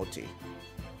Tao multi.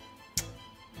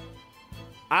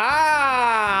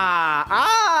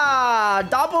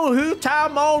 Double Hu Tao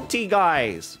multi,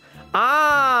 guys.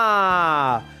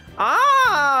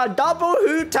 Double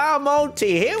Hu Tao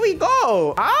multi. Here we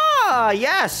go.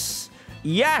 Yes.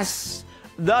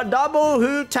 The double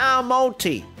Hu Tao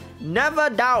multi. Never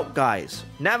doubt, guys.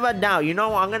 Never doubt. You know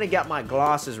what? I'm going to get my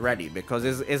glasses ready because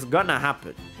it's going to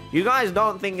happen. You guys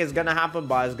don't think it's going to happen,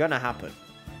 but it's going to happen.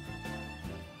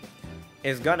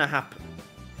 It's going to happen.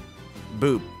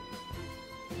 Boom.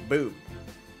 Boom.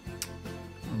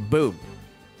 Boom.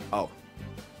 Oh.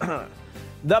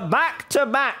 The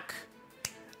back-to-back.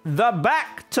 The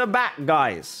back-to-back,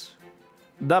 guys.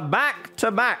 The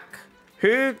back-to-back.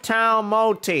 Hu Tao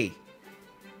multi.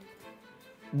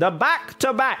 The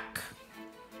back-to-back.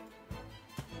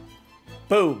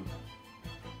 Boom.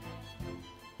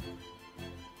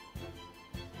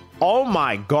 Oh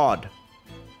my god.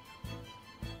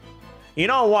 You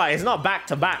know what? It's not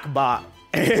back-to-back, but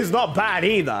it's not bad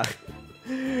either.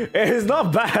 It's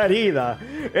not bad either.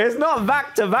 It's not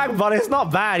back-to-back, but it's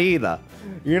not bad either.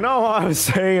 You know what I'm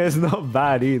saying? It's not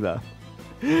bad either.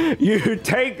 You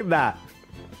take that.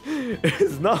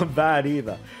 It's not bad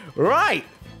either. Right.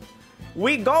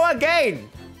 We go again.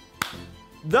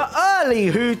 The early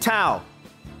Hu Tao.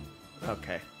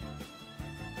 Okay.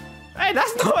 Hey,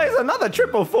 that's not. It's another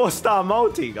triple 4-star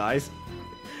multi, guys.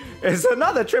 It's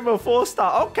another triple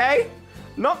 4-star. Okay.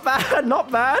 Not bad. Not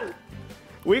bad.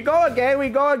 We go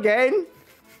again.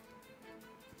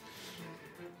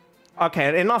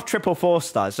 Okay, enough triple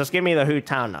 4-stars. Just give me the Hu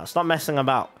Tao now. Stop messing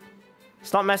about.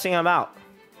 Stop messing about.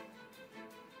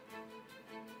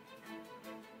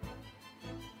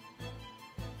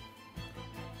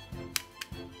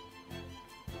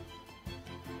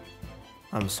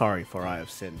 I'm sorry for I have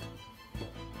sinned.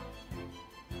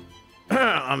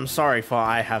 I'm sorry for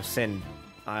I have sinned.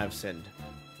 I have sinned.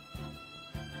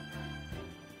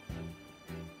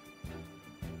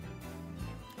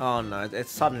 Oh no,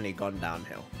 it's suddenly gone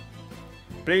downhill.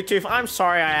 Bluetooth, I'm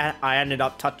sorry I ended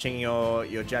up touching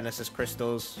your Genesis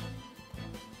crystals.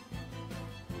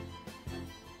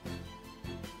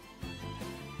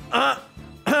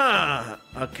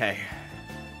 Okay.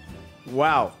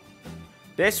 Wow.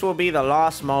 This will be the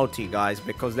last multi, guys,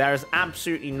 because there is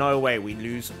absolutely no way we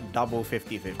lose double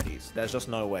 50-50s. There's just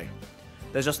no way.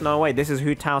 There's just no way. This is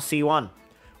Hu Tao C1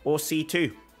 or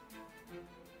C2.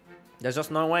 There's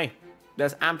just no way.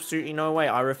 There's absolutely no way.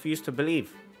 I refuse to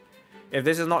believe. If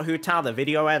this is not Hu Tao, the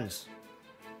video ends.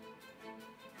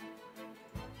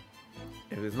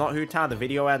 If it's not Hu Tao, the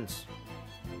video ends.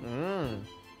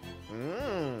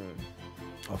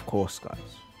 Of course, guys.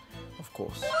 Of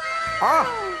course. Ah!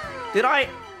 Did I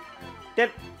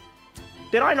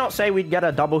not say we'd get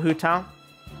a double Hu Tao?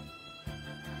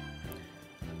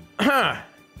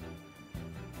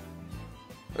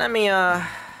 Let me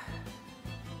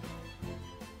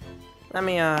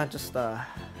just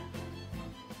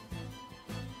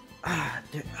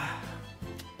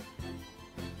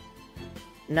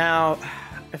now,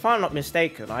 if I'm not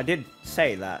mistaken, I did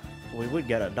say that we would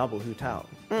get a double Hu Tao.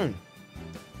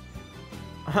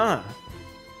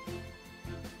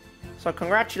 So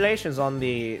congratulations on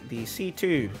the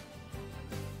C2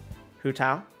 Hu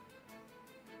Tao.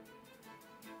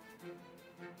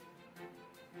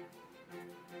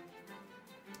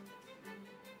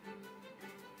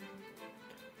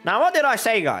 Now, what did I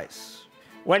say, guys?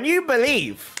 When you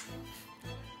believe,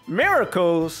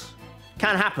 miracles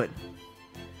can happen.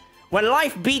 When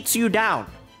life beats you down,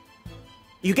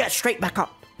 you get straight back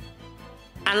up.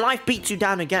 And life beats you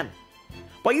down again.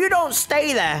 But you don't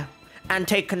stay there and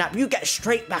take a nap. You get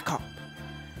straight back up.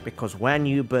 Because when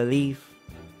you believe,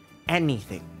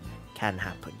 anything can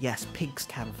happen. Yes, pigs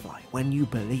can fly. When you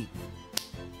believe.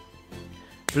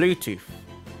 Bluetooth.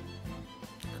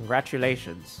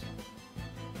 Congratulations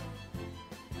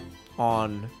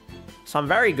on some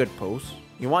very good pulls.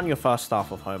 You won your first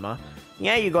Staff of Homa.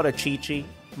 Yeah, you got a Chi-Chi,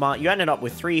 but you ended up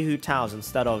with 3 Hu Taos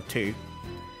instead of 2. You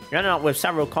ended up with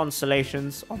several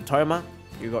constellations on Thoma.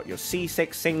 You got your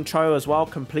C6 Sing Cho as well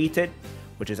completed,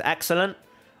 which is excellent.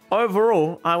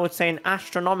 Overall, I would say an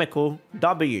astronomical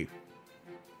W.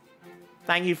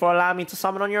 Thank you for allowing me to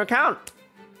summon on your account.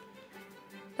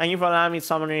 Thank you for allowing me to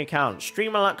summon on your account.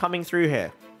 Stream alert coming through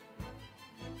here.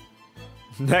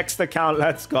 Next account,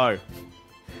 let's go.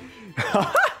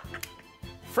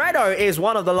 Fredo is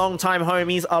one of the longtime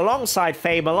homies, alongside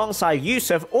Fabe, alongside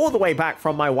Yusuf, all the way back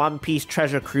from my One Piece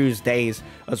Treasure Cruise days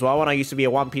as well, when I used to be a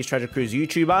One Piece Treasure Cruise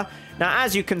YouTuber. Now,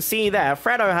 as you can see there,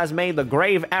 Fredo has made the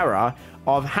grave error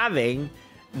of having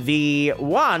the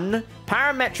one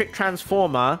parametric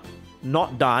transformer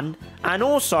not done, and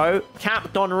also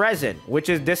capped on resin, which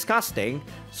is disgusting.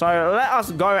 So let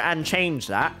us go and change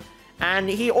that. And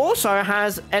he also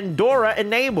has Endora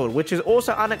enabled, which is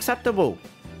also unacceptable.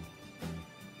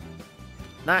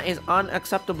 That is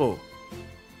unacceptable.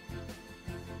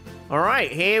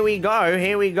 Alright, here we go,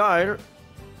 here we go.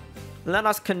 Let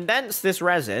us condense this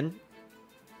resin.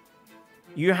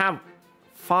 You have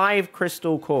 5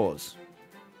 crystal cores.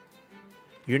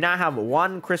 You now have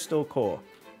 1 crystal core.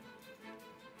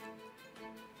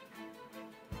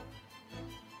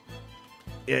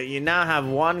 You now have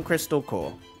 1 crystal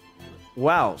core.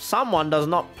 Well, someone does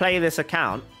not play this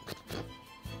account.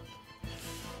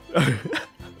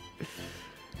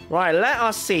 Right, let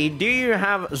us see. Do you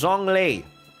have Zhongli,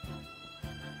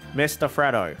 Mr.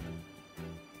 Fredo?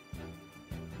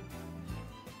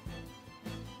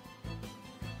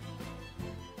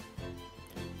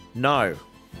 No.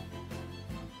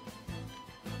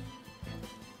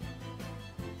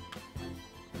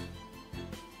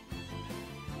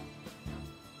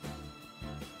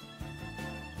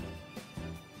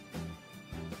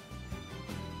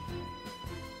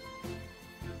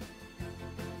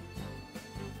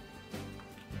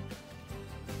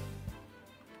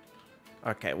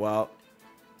 Okay, well,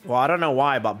 I don't know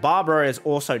why, but Barbara is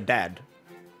also dead.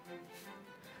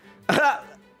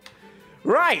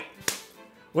 Right.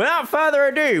 Without further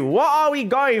ado, what are we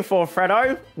going for,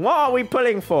 Fredo? What are we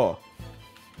pulling for?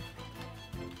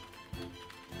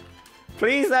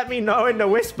 Please let me know in the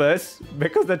whispers,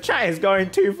 because the chat is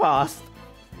going too fast.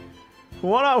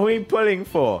 What are we pulling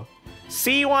for?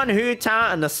 C1 Hu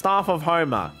Tao and the Staff of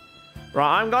Homa.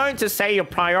 Right, I'm going to say your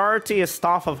priority is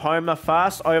Staff of Homa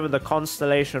first over the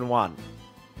Constellation 1.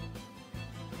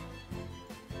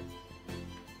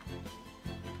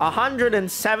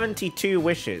 172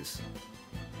 wishes.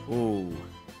 Ooh.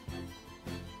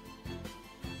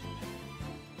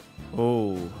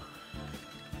 Ooh.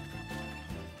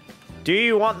 Do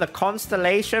you want the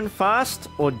Constellation first,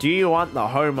 or do you want the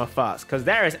Homa first? Because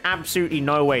there is absolutely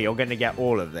no way you're going to get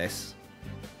all of this.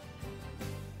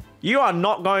 You are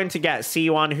not going to get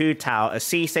C1 Hu Tao, a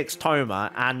C6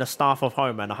 Thoma, and the Staff of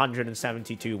Homa and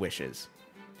 172 wishes.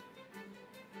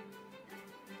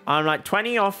 I'm like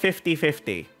 20 or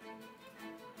 50-50.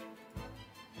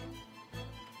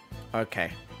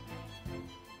 Okay.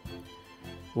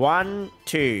 1,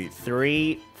 2,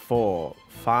 3, 4,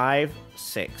 5,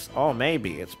 6. Oh,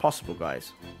 maybe. It's possible,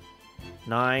 guys.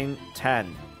 9,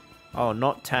 10. Oh,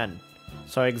 not 10.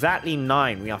 So exactly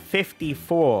 9. We are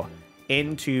 54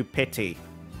 into pity.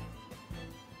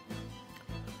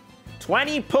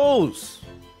 20 pulls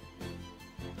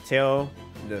till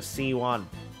the C1.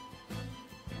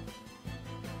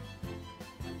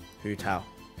 Hu Tao.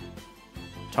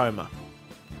 Thoma.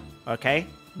 Okay,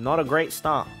 not a great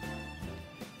start.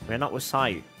 We're not with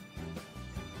Sayu.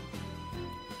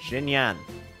 Jinyan.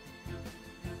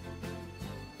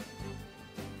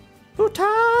 Hu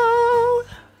Tao!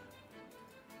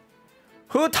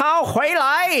 Hu Tao 回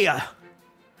来!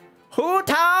 Hu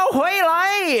Tao 回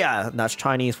来! That's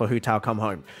Chinese for Hu Tao come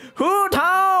home. Hu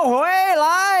Tao 回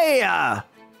来!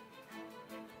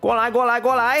 过来过来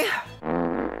过来!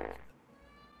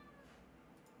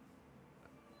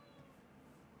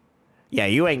 Yeah,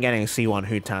 you ain't getting C1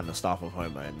 Hu Tao and the Staff of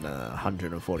Homa in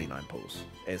 149 pulls.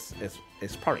 It's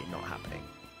probably not happening.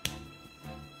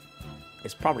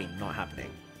 It's probably not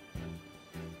happening.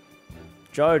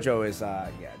 Jojo is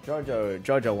yeah,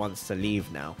 Jojo wants to leave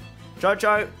now.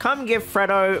 Jojo, come give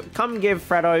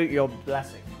Fredo your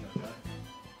blessing.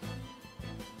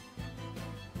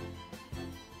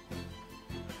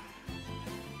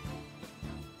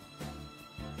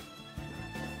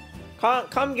 Jojo.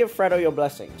 Come give Fredo your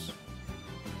blessings.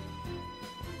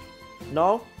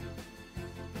 No?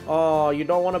 Oh, you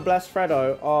don't want to bless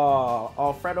Fredo.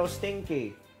 Oh, Fredo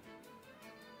stinky.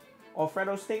 Oh,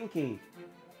 Fredo stinky.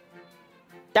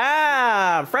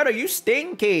 Damn, Fredo, you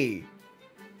stinky.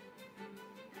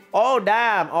 Oh,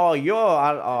 damn. Oh, you're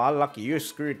unlucky. You're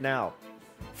screwed now.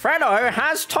 Fredo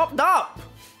has topped up.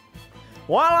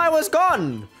 While I was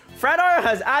gone, Fredo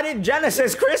has added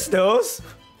Genesis crystals.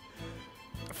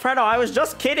 Fredo, I was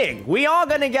just kidding. We are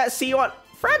going to get C1.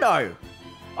 Fredo,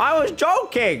 I was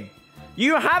joking.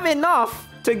 You have enough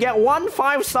to get 1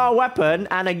 5-star weapon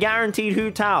and a guaranteed Hu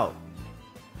Tao.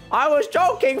 I was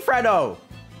joking, Fredo.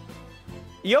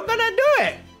 You're gonna do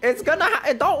it. It's gonna.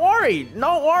 Don't worry.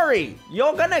 Don't worry.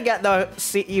 You're gonna get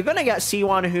You're gonna get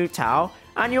C1 Hu Tao,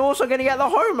 and you're also gonna get the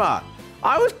Homa.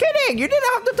 I was kidding. You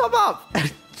didn't have to top up.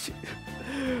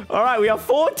 All right, we are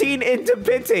 14 into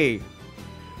pity.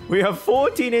 We are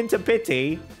 14 into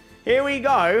pity. Here we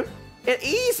go. It's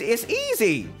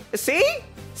easy. See?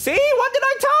 See? What did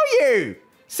I tell you?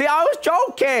 See, I was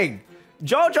joking.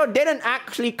 Jojo didn't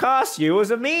actually curse you. It was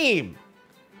a meme.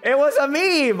 It was a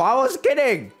meme. I was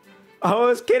kidding. I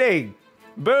was kidding.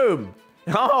 Boom.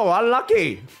 Oh,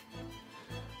 unlucky.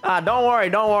 Ah, don't worry.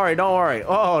 Don't worry. Don't worry.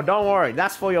 Oh, don't worry.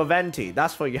 That's for your Venti.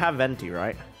 That's for... You have Venti,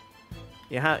 right?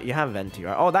 You have Venti,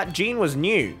 right? Oh, that gene was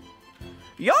new.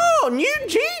 Yo, new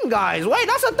gene, guys. Wait,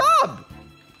 that's a dub.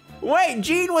 Wait,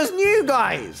 gene was new,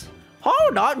 guys.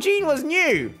 Hold up. Gene was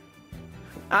new.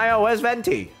 Ah, yo, where's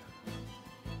Venti?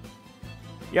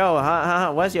 Yo,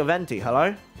 where's your Venti?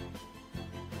 Hello?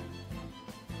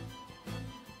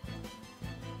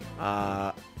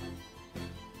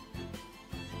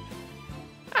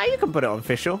 You can put it on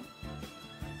official.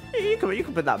 You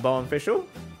can put that bow on official.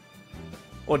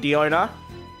 Or Diona.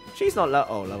 She's not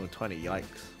level 20,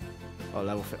 yikes. Oh,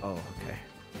 level 50. Oh, okay.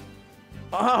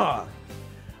 Oh,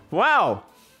 wow.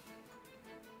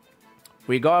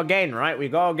 We go again, right? We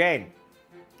go again.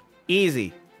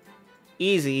 Easy.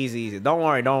 Easy, easy, easy. Don't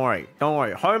worry, don't worry. Don't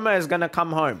worry. Homa is gonna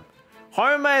come home.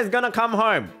 Homa is gonna come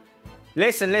home.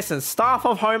 Listen, listen. Staff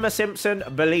of Homer Simpson,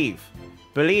 believe.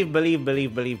 Believe, believe,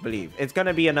 believe, believe, believe. It's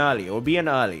gonna be an early. It will be an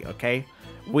early, okay?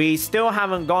 We still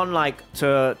haven't gone, like,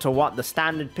 to what the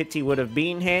standard pity would have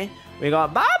been here. We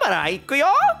got Barbara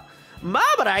Ikuyo!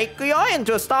 Barbara Ikuyo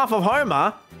into a Staff of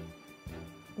Homer.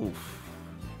 Oof.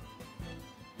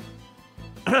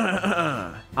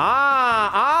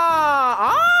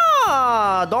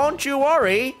 Don't you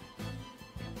worry.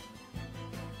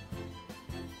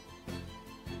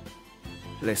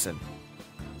 Listen.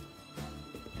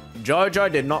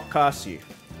 Jojo did not curse you.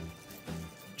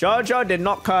 Jojo did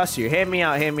not curse you. Hear me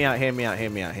out, hear me out, hear me out,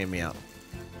 hear me out, hear me out.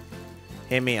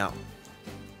 Hear me out.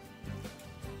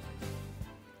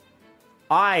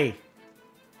 I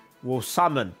will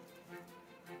summon.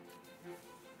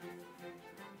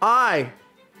 I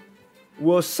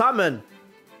will summon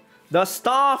the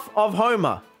Staff of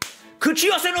Homa.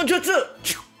 Kuchiyose no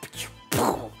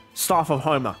Jutsu! Staff of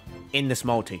Homa in this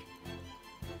multi.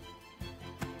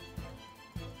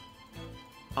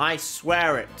 I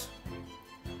swear it.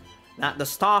 That the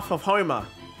Staff of Homa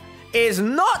is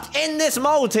not in this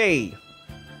multi.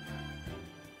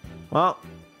 Well,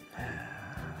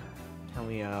 can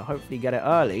we hopefully get it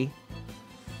early?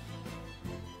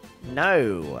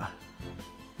 No.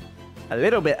 A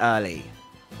little bit early.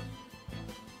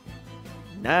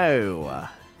 No.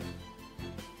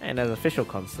 And there's official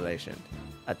constellation.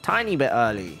 A tiny bit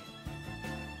early.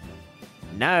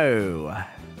 No.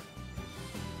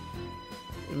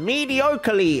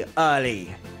 Mediocrely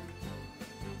early.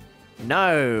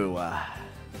 No.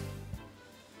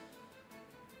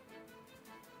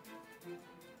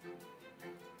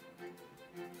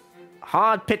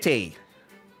 Hard pity.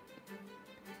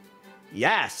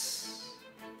 Yes.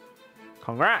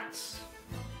 Congrats.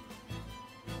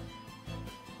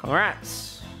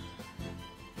 Congrats.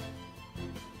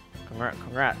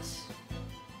 Congrats.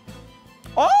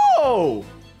 Oh!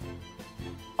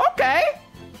 Okay.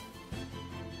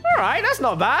 Alright, that's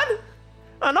not bad.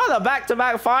 Another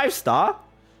back-to-back 5-star.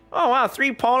 Oh, wow.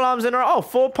 3 polearms in a row. Oh,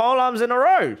 4 polearms in a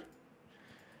row.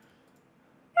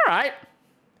 Alright.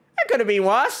 That could have been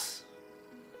worse.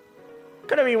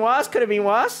 Could have been worse. Could have been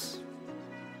worse.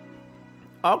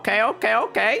 Okay, okay,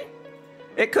 okay.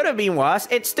 It could have been worse.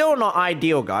 It's still not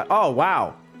ideal, guys. Oh,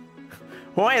 wow.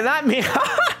 Wait, that means...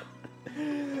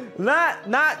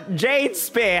 that Jade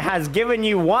Spear has given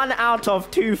you 1 out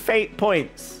of 2 fate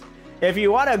points. If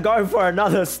you want to go for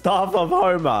another Staff of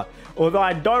Homa, although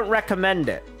I don't recommend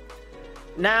it.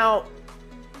 Now,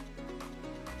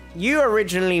 you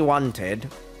originally wanted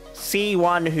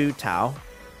C1 Hu Tao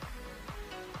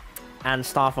and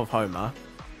Staff of Homa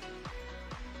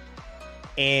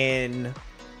and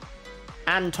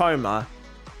Thoma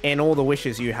in all the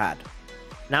wishes you had.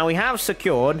 Now we have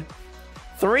secured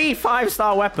 3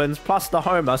 5-star weapons plus the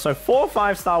Homa, so 4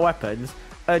 5-star weapons,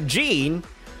 a Gene.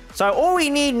 So all we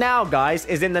need now, guys,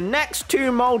 is in the next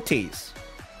 2 multis,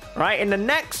 right? In the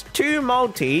next 2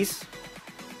 multis,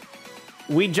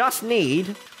 we just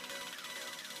need...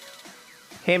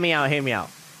 Hear me out, hear me out.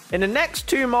 In the next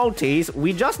 2 multis,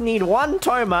 we just need 1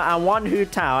 Thoma and 1 Hu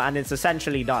Tao, and it's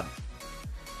essentially done.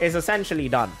 It's essentially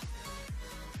done.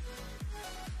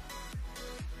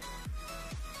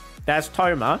 There's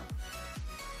Thoma.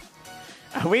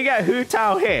 And we get Hu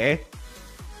Tao here.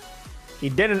 He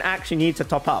didn't actually need to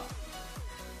top up.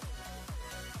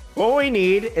 All we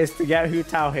need is to get Hu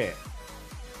Tao here.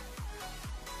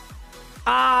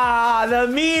 Ah, the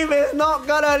meme is not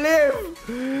gonna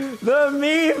live. The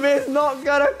meme is not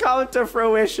gonna come to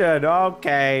fruition.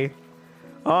 Okay.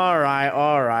 Alright,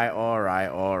 alright, alright,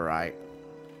 alright.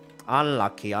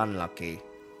 Unlucky, unlucky.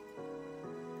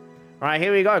 Right,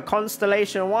 here we go.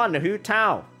 Constellation 1, Hu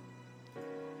Tao.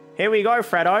 Here we go,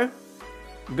 Fredo.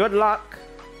 Good luck.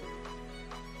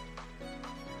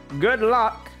 Good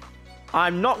luck.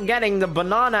 I'm not getting the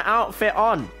banana outfit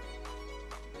on.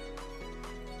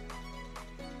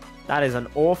 That is an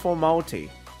awful multi.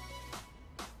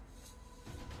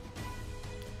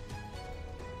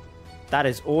 That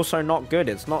is also not good.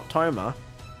 It's not Thoma.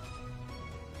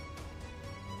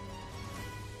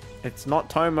 It's not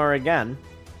Thoma again.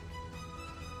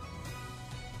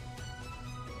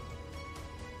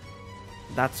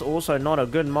 That's also not a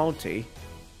good multi.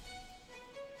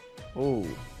 Ooh.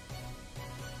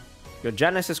 Your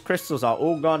Genesis crystals are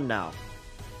all gone now.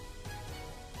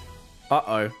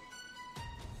 Uh-oh.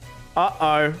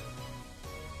 Uh-oh.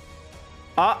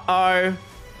 Uh-oh.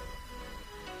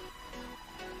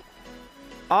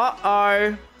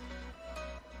 Uh-oh.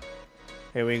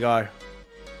 Here we go.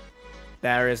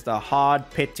 There is the hard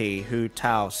pity Hu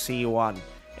Tao C1.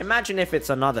 Imagine if it's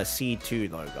another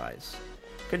C2 though, guys.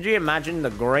 Could you imagine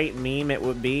the great meme it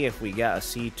would be if we get a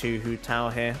C2 Hu Tao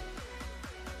here?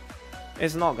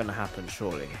 It's not going to happen,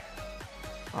 surely.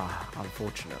 Ah,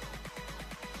 unfortunate.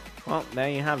 Well, there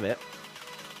you have it.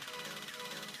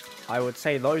 I would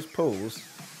say those pulls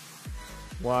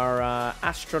were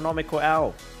astronomical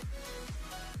L.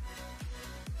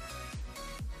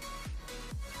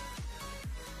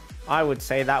 I would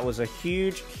say that was a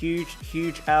huge, huge,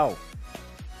 huge L.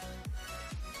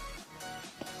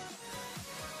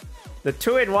 The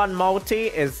 2-in-1 multi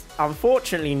is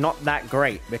unfortunately not that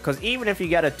great, because even if you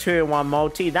get a 2-in-1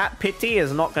 multi, that pity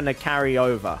is not going to carry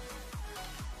over.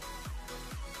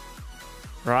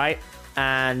 right?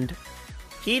 And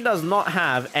he does not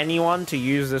have anyone to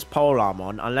use this polearm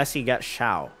on unless he gets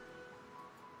Shao.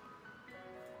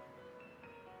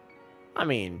 I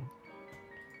mean,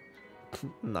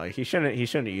 no, he shouldn't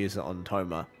use it on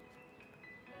Thoma.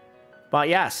 But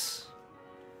yes,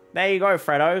 there you go,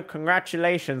 Fredo.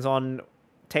 Congratulations on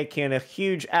taking a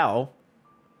huge L.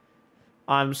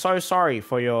 I'm so sorry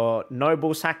for your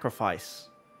noble sacrifice.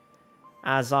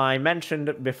 As I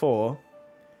mentioned before,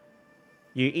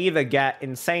 you either get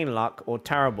insane luck or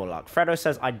terrible luck. Fredo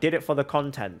says, I did it for the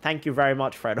content. Thank you very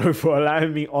much, Fredo, for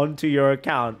allowing me onto your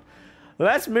account.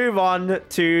 Let's move on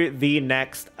to the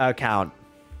next account.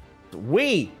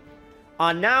 We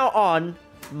are now on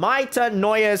Maita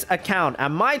Neuer's account.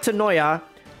 And Maita Neuer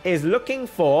is looking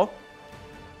for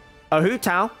a Hu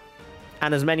Tao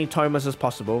and as many Thomas as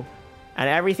possible. And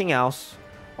everything else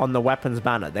on the weapons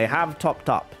banner. They have topped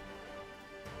up.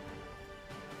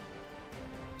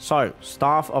 So,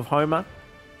 Staff of Homa,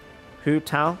 Hu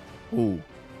Tao. Ooh,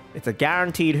 it's a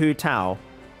guaranteed Hu Tao.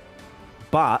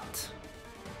 But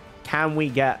can we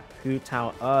get Hu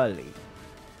Tao early?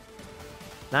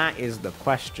 That is the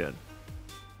question.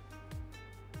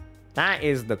 That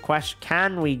is the question.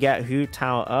 Can we get Hu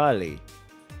Tao early?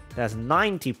 There's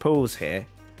 90 pools here.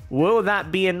 Will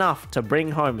that be enough to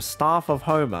bring home Staff of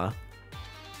Homa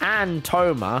and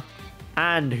Thoma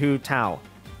and Hu Tao?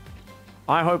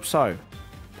 I hope so.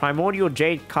 Primordial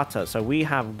Jade Cutter. So we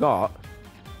have got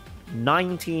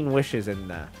 19 wishes in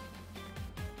there.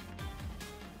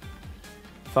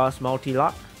 First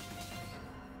multi-luck.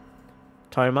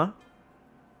 Thoma.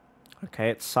 Okay,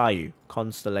 it's Sayu.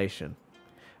 Constellation.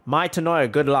 Maita Neuer,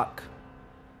 good luck.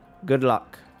 Good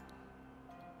luck.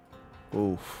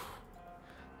 Oof.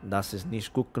 Das ist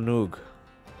nicht gut genug.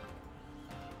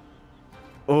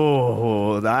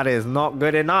 Oh, that is not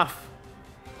good enough.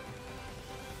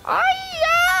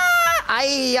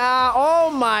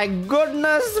 Oh my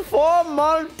goodness, 4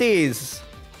 multis.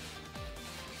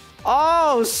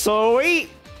 Oh, sweet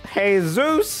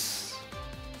Jesus.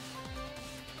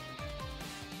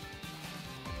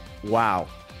 Wow.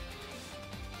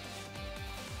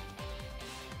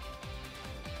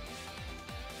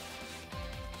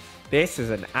 This is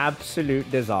an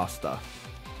absolute disaster.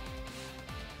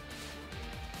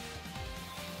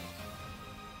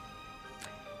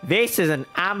 This is an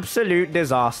absolute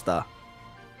disaster.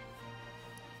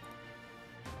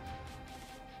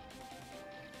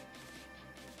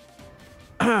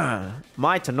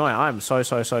 Maita Neuer, I'm so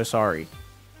sorry.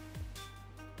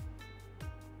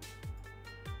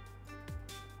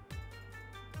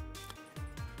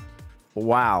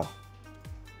 Wow.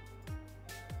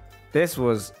 This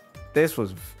was,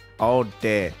 oh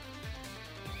dear.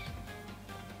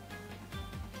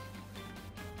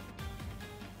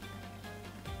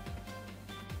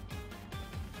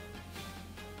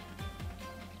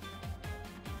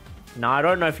 Now, I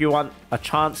don't know if you want a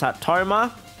chance at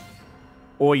Thoma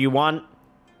or you want...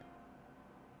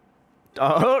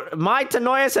 Oh, Maita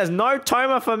Neuer says no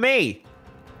Thoma for me.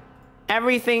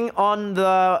 Everything on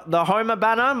the Homa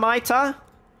banner, Maita.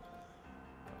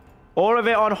 All of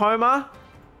it on Homa.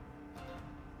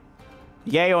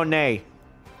 Yay or nay?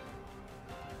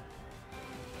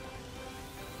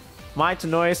 Maita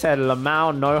Neuer said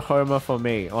Lamau, no Homa for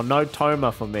me. Or no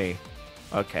Thoma for me.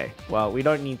 Okay, well, we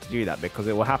don't need to do that because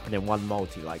it will happen in one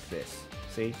multi like this.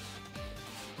 See?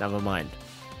 Never mind.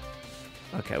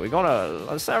 Okay, we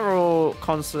got several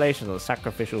constellations of the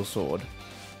Sacrificial Sword.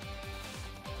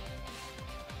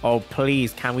 Oh,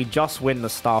 please, can we just win the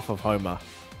Staff of Homa?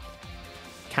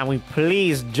 Can we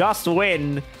please just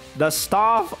win the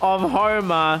Staff of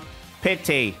Homa?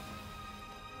 Pity.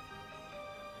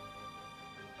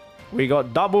 We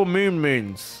got double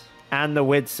Moons and the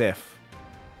Widsith.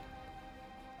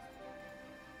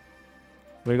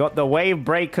 We got the Wave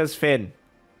Breaker's Fin.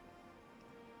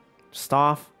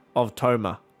 Staff of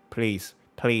Thoma. Please,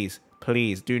 please,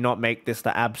 please do not make this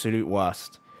the absolute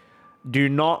worst. Do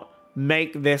not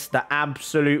make this the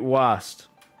absolute worst.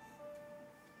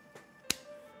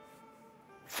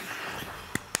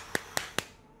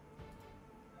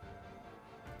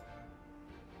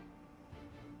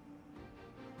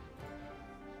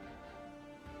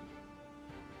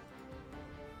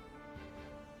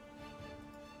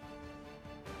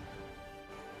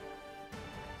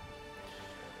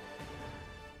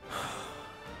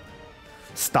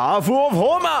 Staff of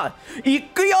Homa!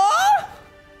 Ikuyo!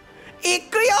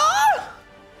 Ikuyo!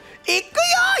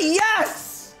 Ikuyo!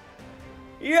 Yes!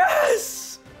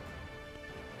 Yes!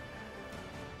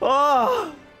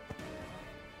 Oh!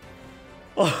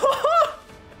 Oh!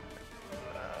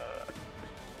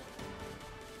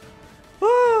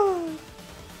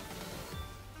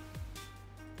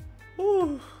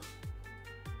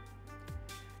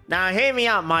 Now, hear me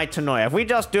out, my Tanoia. If we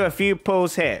just do a few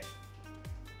pulls here,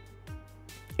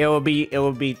 it will be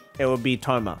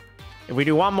Thoma. If we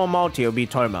do one more multi, it'll be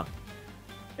Thoma.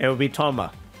 It will be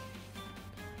Thoma.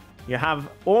 You have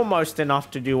almost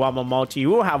enough to do one more multi.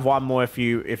 You will have one more if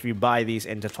you buy these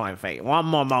Intertwined Fate. One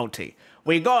more multi.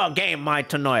 We got a game, my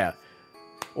Tanoia.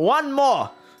 One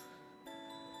more.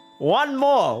 One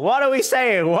more. What are we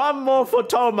saying? One more for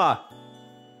Thoma.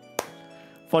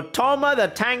 For Thoma, the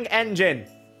tank engine.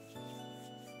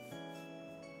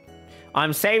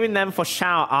 I'm saving them for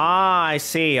Shao. Ah, I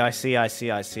see.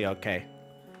 Okay.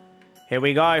 Here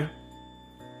we go.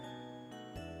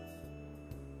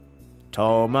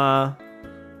 Thoma,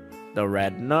 the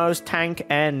red-nosed tank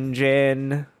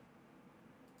engine.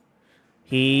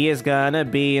 He is gonna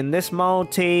be in this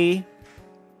multi.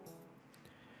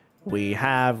 We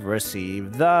have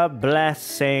received the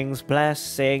blessings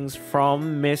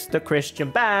from Mr.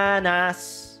 Christian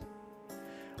Banas.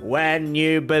 When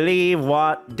you believe,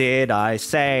 what did I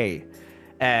say?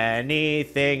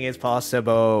 Anything is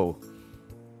possible.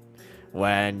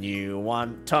 When you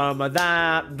want Thoma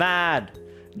that bad,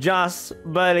 just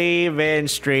believe in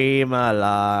streamer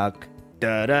luck.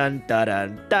 Dun dun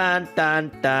dun dun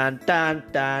dun dun dun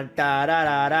dun da da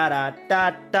da da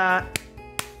da da.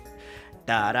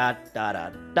 Da da da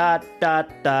da da da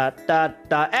da da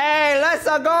da. Hey, let's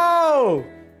go!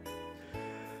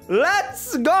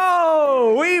 Let's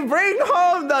go! We bring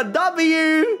home the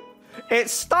W. It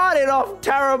started off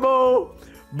terrible,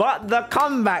 but the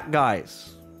comeback,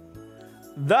 guys.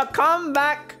 The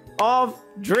comeback of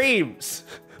dreams.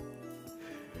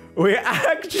 We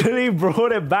actually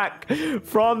brought it back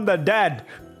from the dead.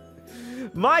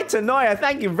 My Tanoia,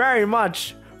 thank you very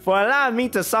much for allowing me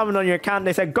to summon on your account.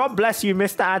 They said, God bless you,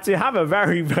 Mr. Atsu. Have a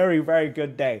very, very, very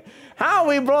good day. How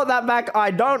we brought that back,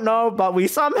 I don't know, but we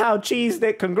somehow cheesed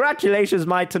it. Congratulations,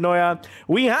 my Tanoia.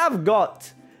 We have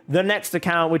got the next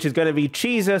account, which is going to be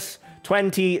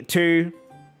Jesus22,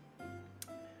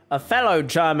 a fellow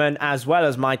German as well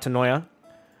as my Tanoia.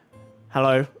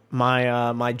 Hello,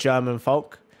 my German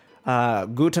folk.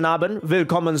 Guten Abend,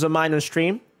 willkommen zu meinem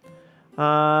Stream.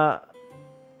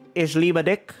 Ich liebe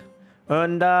dich.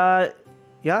 Und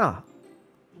ja,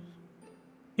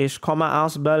 ich komme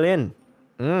aus Berlin.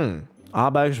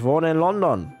 Aber ich wohne in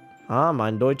London. Ah,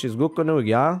 mein Deutsch ist gut genug,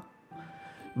 ja?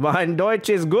 Mein Deutsch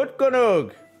ist gut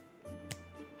genug.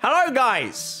 Hello,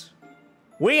 guys.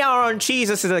 We are on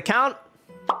Jesus' account.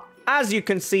 As you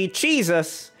can see,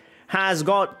 Jesus has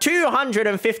got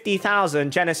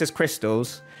 250,000 Genesis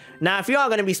crystals. Now, if you are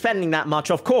going to be spending that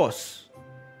much, of course,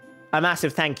 a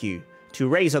massive thank you to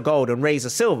Razor Gold and Razor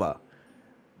Silver,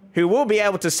 who will be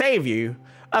able to save you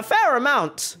a fair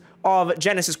amount of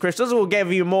Genesis crystals. Will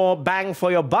give you more bang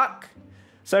for your buck.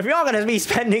 So if you're going to be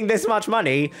spending this much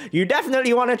money, you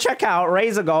definitely want to check out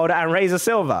Razor Gold and Razor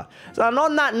Silver. So and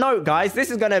on that note, guys, this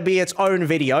is going to be its own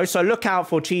video. So look out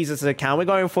for Jesus' account. We're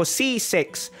going for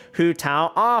C6 Hu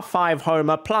Tao, R5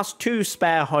 Homa, plus 2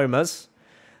 spare Homas.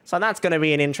 So that's going to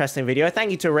be an interesting video. Thank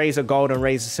you to Razor Gold and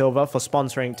Razor Silver for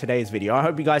sponsoring today's video. I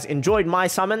hope you guys enjoyed my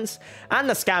summons and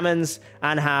the scammons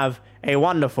and have a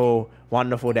wonderful,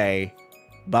 wonderful day.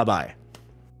 Bye-bye.